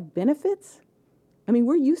will have benefits. I mean,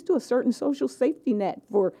 we're used to a certain social safety net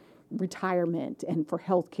for retirement and for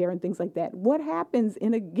health care and things like that. What happens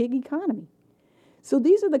in a gig economy? So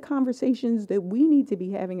these are the conversations that we need to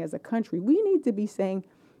be having as a country. We need to be saying,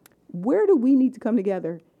 where do we need to come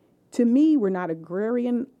together? To me, we're not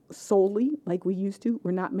agrarian solely like we used to.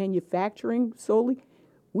 We're not manufacturing solely.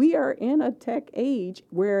 We are in a tech age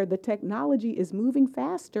where the technology is moving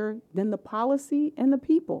faster than the policy and the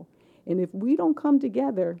people. And if we don't come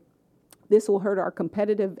together, this will hurt our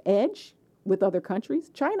competitive edge with other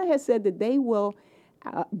countries. China has said that they will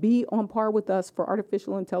be on par with us for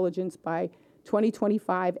artificial intelligence by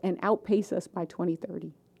 2025 and outpace us by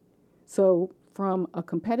 2030. So from a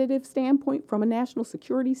competitive standpoint, from a national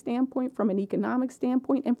security standpoint, from an economic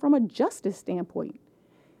standpoint, and from a justice standpoint,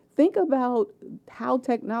 think about how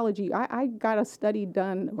technology, I got a study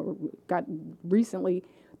done or got recently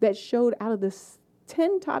that showed out of the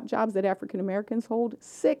 10 top jobs that African Americans hold,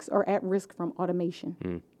 6 are at risk from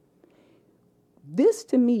automation. This,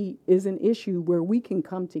 to me, is an issue where we can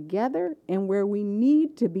come together and where we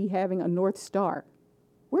need to be having a North Star.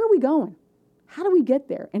 Where are we going? How do we get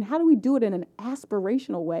there? And how do we do it in an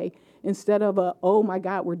aspirational way instead of oh my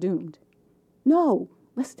God, we're doomed? No,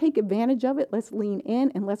 let's take advantage of it. Let's lean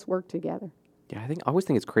in and let's work together. Yeah, I always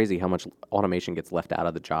think it's crazy how much automation gets left out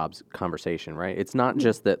of the jobs conversation, right? It's not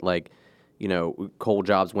just that coal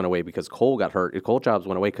jobs went away because coal got hurt. Coal jobs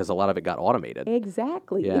went away because a lot of it got automated.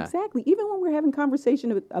 Exactly. Even when we're having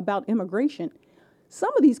conversation about immigration, some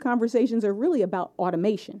of these conversations are really about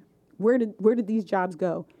automation. Where did these jobs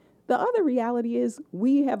go? The other reality is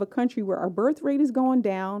we have a country where our birth rate is going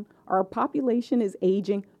down, our population is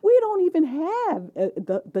aging. We don't even have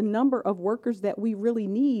the number of workers that we really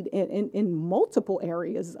need in multiple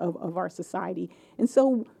areas of our society. And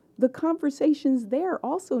so the conversations there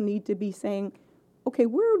also need to be saying, okay,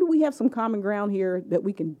 where do we have some common ground here that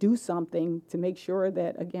we can do something to make sure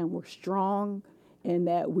that, again, we're strong and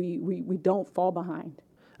that we don't fall behind.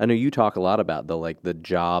 I know you talk a lot about the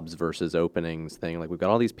jobs versus openings thing. Like, we've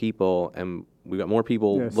got all these people, and we've got more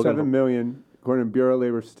people looking 7 million, according to Bureau of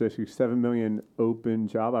Labor Statistics, 7 million open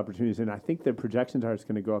job opportunities. And I think the projections are it's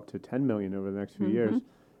going to go up to 10 million over the next few years.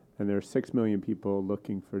 And there are 6 million people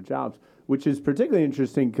looking for jobs, which is particularly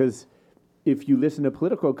interesting because if you listen to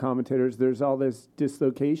political commentators, there's all this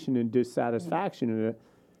dislocation and dissatisfaction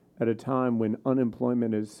at a time when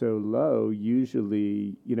unemployment is so low.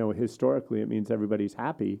 Usually, historically, it means everybody's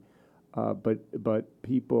happy, but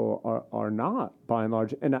people are not, by and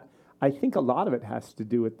large. And I think a lot of it has to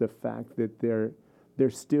do with the fact that they're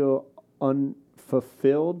still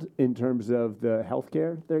unfulfilled in terms of the health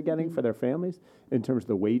care they're getting for their families, in terms of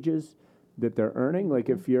the wages that they're earning. Like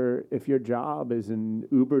if your job is an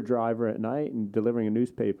Uber driver at night and delivering a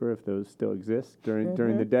newspaper, if those still exist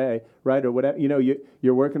during the day, right, or whatever,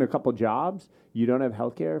 you're working a couple jobs, you don't have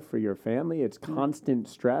health care for your family, it's constant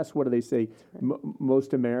stress. What do they say?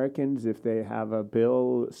 Most Americans, if they have a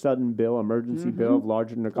sudden bill, emergency bill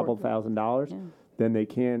larger than a couple $1,000, then they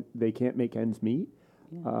can't make ends meet.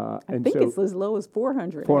 I think it's as low as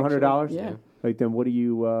 $400. $400? Yeah. Like, then what do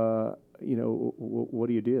you, what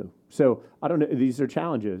do you do? So I don't know. These are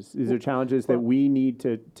challenges. These are challenges that we need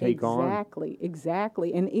to take on.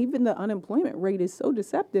 Exactly. And even the unemployment rate is so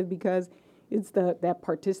deceptive because it's that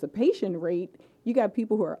participation rate. You got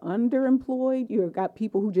people who are underemployed. You've got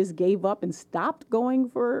people who just gave up and stopped going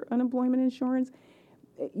for unemployment insurance.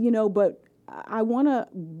 But I want to,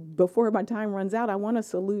 before my time runs out, I want to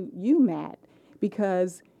salute you, Matt,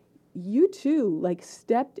 because you too,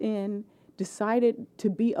 stepped in, decided to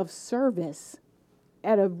be of service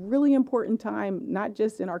at a really important time, not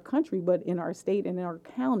just in our country, but in our state and in our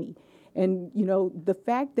county. And, the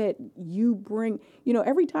fact that you bring,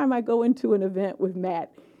 every time I go into an event with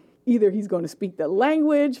Matt, either he's going to speak the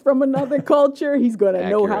language from another culture, he's going to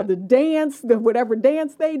know how to dance, whatever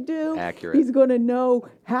dance they do. Accurate. He's going to know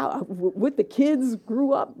what the kids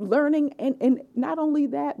grew up learning. And not only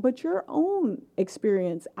that, but your own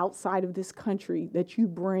experience outside of this country that you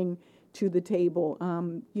bring to the table.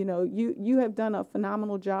 You have done a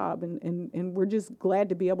phenomenal job, and we're just glad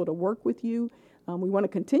to be able to work with you. We want to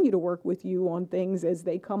continue to work with you on things as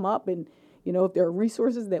they come up, and if there are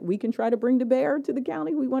resources that we can try to bring to bear to the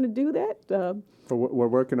county, we want to do that. We're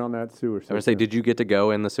working on that sewer system. I would say, did you get to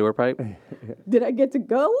go in the sewer pipe? Did I get to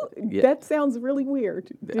go? Yeah. That sounds really weird.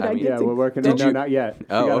 We're working on that. Not yet.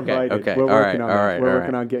 Oh, okay. We're working on that. All right. We're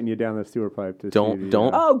working on getting you down the sewer pipe. Don't.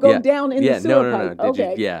 Down in the sewer pipe. No.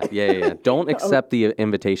 Okay. Yeah. Don't accept the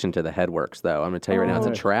invitation to the Headworks, though. I'm going to tell you right now, it's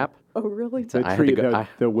a trap. Oh, really?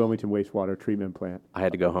 The Wilmington wastewater treatment plant. I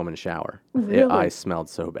had to go home and shower. Really? I smelled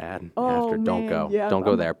so bad after. Don't man. go. Yeah, Don't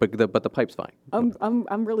go there. But the pipe's fine.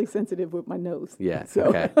 I'm really sensitive with my nose. Yeah. So.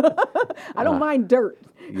 Okay. I don't mind dirt.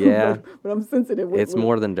 Yeah. but I'm sensitive with It's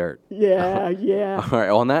more than dirt. Yeah. All right.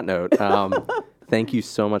 On that note, thank you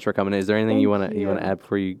so much for coming in. Is there anything you want to add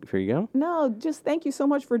before you go? No, just thank you so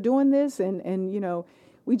much for doing this, and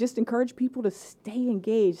we just encourage people to stay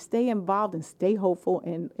engaged, stay involved, and stay hopeful,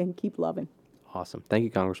 and keep loving. Awesome. Thank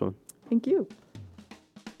you, Congresswoman. Thank you.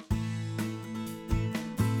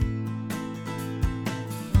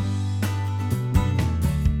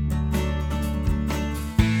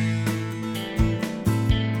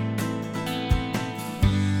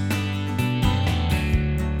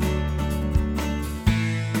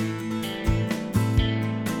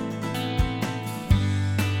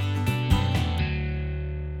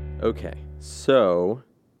 Okay, so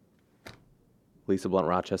Lisa Blunt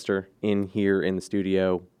Rochester in here in the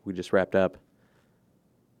studio. We just wrapped up.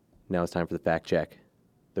 Now it's time for the fact check,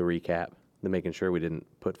 the recap, the making sure we didn't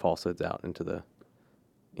put falsehoods out into the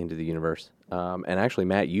universe. And actually,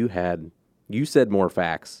 Matt, you said more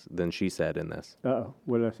facts than she said in this. Uh-oh,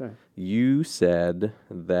 what did I say? You said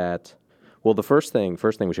that. Well, the first thing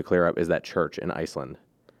we should clear up is that church in Iceland,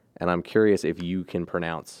 and I'm curious if you can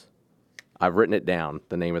pronounce. I've written it down,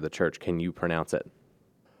 the name of the church. Can you pronounce it?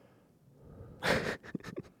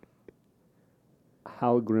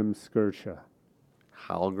 Hallgrímskirkja.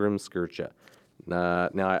 Hallgrímskirkja. Now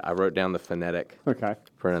I wrote down the phonetic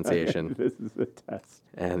pronunciation. This is a test.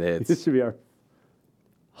 And it's This should be our...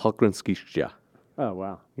 Hallgrímskirkja. Oh,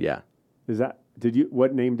 wow. Yeah. Is that...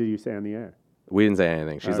 What name did you say on the air? We didn't say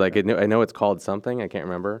anything. She's like, I know it's called something. I can't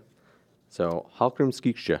remember. So,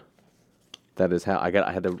 Hallgrímskirkja. That is how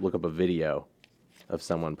I had to look up a video of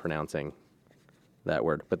someone pronouncing that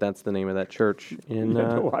word. But that's the name of that church in... You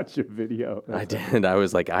had to watch a video. I did. I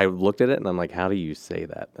was like, I looked at it and I'm like, how do you say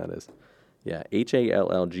that? That is, yeah,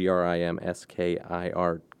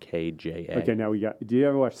 HALLGRIMSKIRKJA. Okay, now do you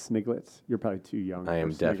ever watch Sniglets? You're probably too young. I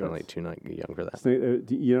am for definitely Sniglets. too young for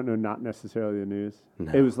that. You don't know Not Necessarily the News?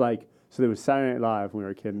 No. It was like, so there was Saturday Night Live when we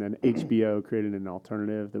were a kid, and then HBO created an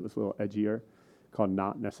alternative that was a little edgier called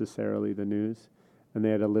Not Necessarily the News. And they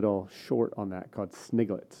had a little short on that called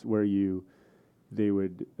Sniglets, where they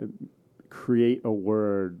would create a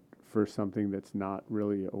word for something that's not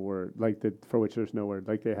really a word, like for which there's no word.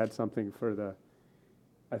 Like they had something for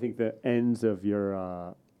I think the ends of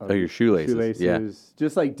your your shoelaces. Yeah.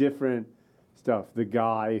 Just like different stuff. The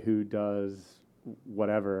guy who does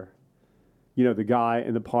whatever, the guy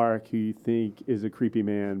in the park who you think is a creepy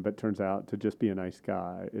man but turns out to just be a nice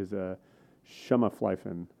guy is a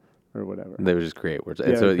Shumafleifen or whatever. They would just create words.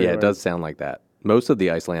 Yeah, And so, create it words. does sound like that. Most of the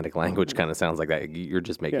Icelandic language kind of sounds like that. You're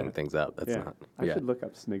just making things up. That's not. I should look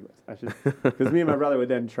up Sniglets. Because me and my brother would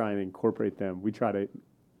then try and incorporate them. We try to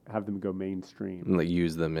have them go mainstream. Like,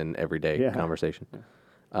 use them in everyday Yeah. conversation.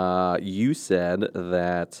 Yeah. You said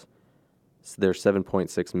that there's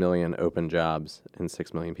 7.6 million open jobs and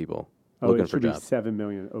 6 million people looking it for should be jobs. 7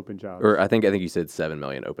 million open jobs. Or I think you said 7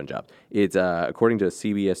 million open jobs. It's according to a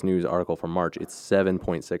CBS News article from March, it's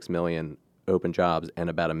 7.6 million open jobs and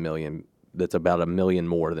about 1 million. That's about 1 million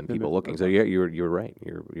more than people looking. So yeah, you're right.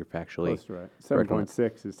 You're factually Close to right. correct on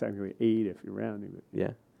 7.6 is technically 8 if you're rounding it.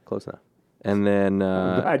 yeah, close enough. And then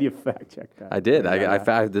I'm glad you fact checked that. I did.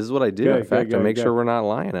 Yeah. This is what I do. Good, I fact good, to make good. sure we're not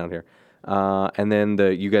lying out here. And then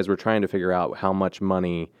you guys were trying to figure out how much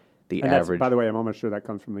money the And average. by the way, I'm almost sure that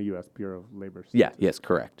comes from the U.S. Bureau of Labor. Yeah. Yes.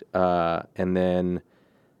 Correct. And then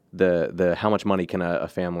the how much money can a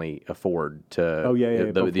family afford to? Oh, yeah,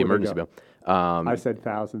 before the they emergency go. bill. I said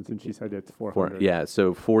thousands, and she said it's 400. Yeah.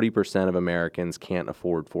 So 40% of Americans can't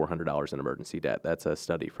afford $400 in emergency debt. That's a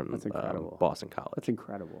study from That's incredible. Boston College. That's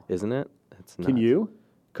incredible. Isn't it? It's Can nuts. you?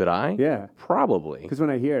 Could I? Yeah. Probably. Because when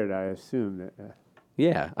I hear it, I assume that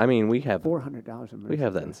Yeah. I mean, we have $400. we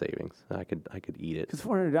have that in savings. I could eat it. Because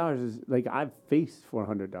 $400 is like I've faced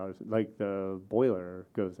 $400. Like the boiler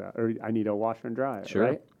goes out, or I need a washer and dryer. Sure.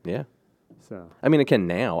 Right? Yeah. So I mean, I can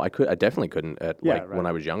now. I definitely couldn't Yeah, when right.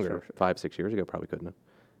 I was younger. Sure. 5-6 years ago, probably couldn't have.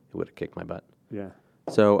 It would have kicked my butt. yeah.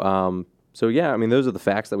 So yeah. I mean, those are the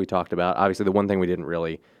facts that we talked about. Obviously, the one thing we didn't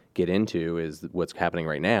really get into is what's happening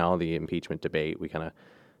right now, the impeachment debate. We kind of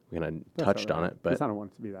touched on it, but I don't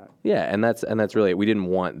want it to be that. yeah, and that's really it. We didn't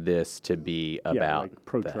want this to be about like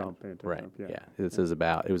pro-Trump, that. anti-Trump, Right? yeah. This is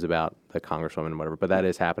about the congresswoman and whatever. But that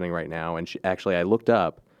is happening right now. And actually, I looked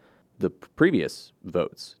up the previous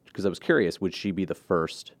votes because I was curious: would she be the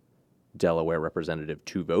first Delaware representative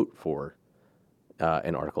to vote for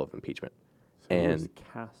an article of impeachment? So And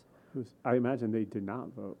I imagine they did not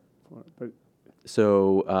vote for it, but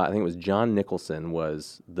so I think it was John Nicholson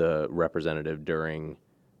was the representative during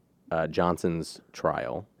Johnson's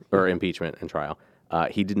trial or impeachment and trial.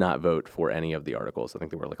 He did not vote for any of the articles. I think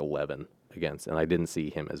there were like 11 against, and I didn't see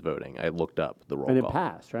him as voting. I looked up the roll and call. it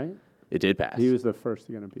passed, right? It did pass. He was the first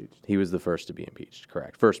to get impeached. He was the first to be impeached,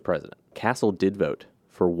 correct. First president. Castle did vote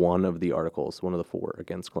for one of the articles, one of the 4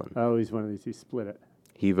 against Clinton. Oh, he's one of these. He split it.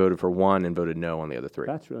 He voted for one and voted no on the other 3.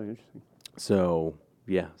 That's really interesting. So,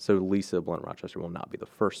 yeah. So Lisa Blunt Rochester will not be the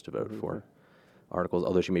first to vote for articles,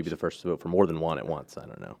 although she may be the first to vote for more than one at once. I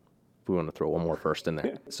don't know. If we want to throw one more first in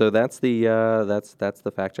there. So that's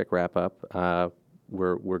the fact check wrap up.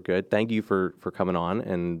 We're good. Thank you for coming on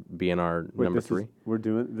and being our number 3.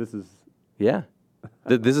 This is, Yeah.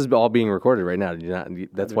 This is all being recorded right now.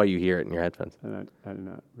 That's why you hear it in your headphones. and I did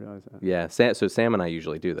not realize that. Yeah. So Sam and I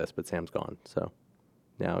usually do this, but Sam's gone. So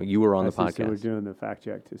now you were on the I see, So we're podcast. doing the fact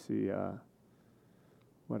check to see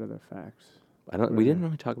what other facts. We didn't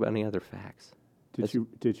really talk about any other facts. Did you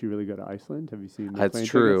really go to Iceland? Have you seen the That's plane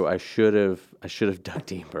true. tickets? I should have dug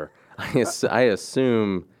deeper. I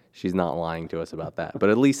assume she's not lying to us about that, but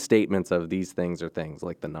at least statements of these things are things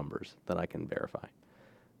like the numbers that I can verify.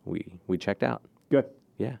 We checked out. Good.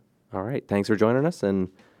 Yeah. All right. Thanks for joining us, and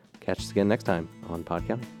catch us again next time on Pod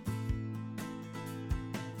County.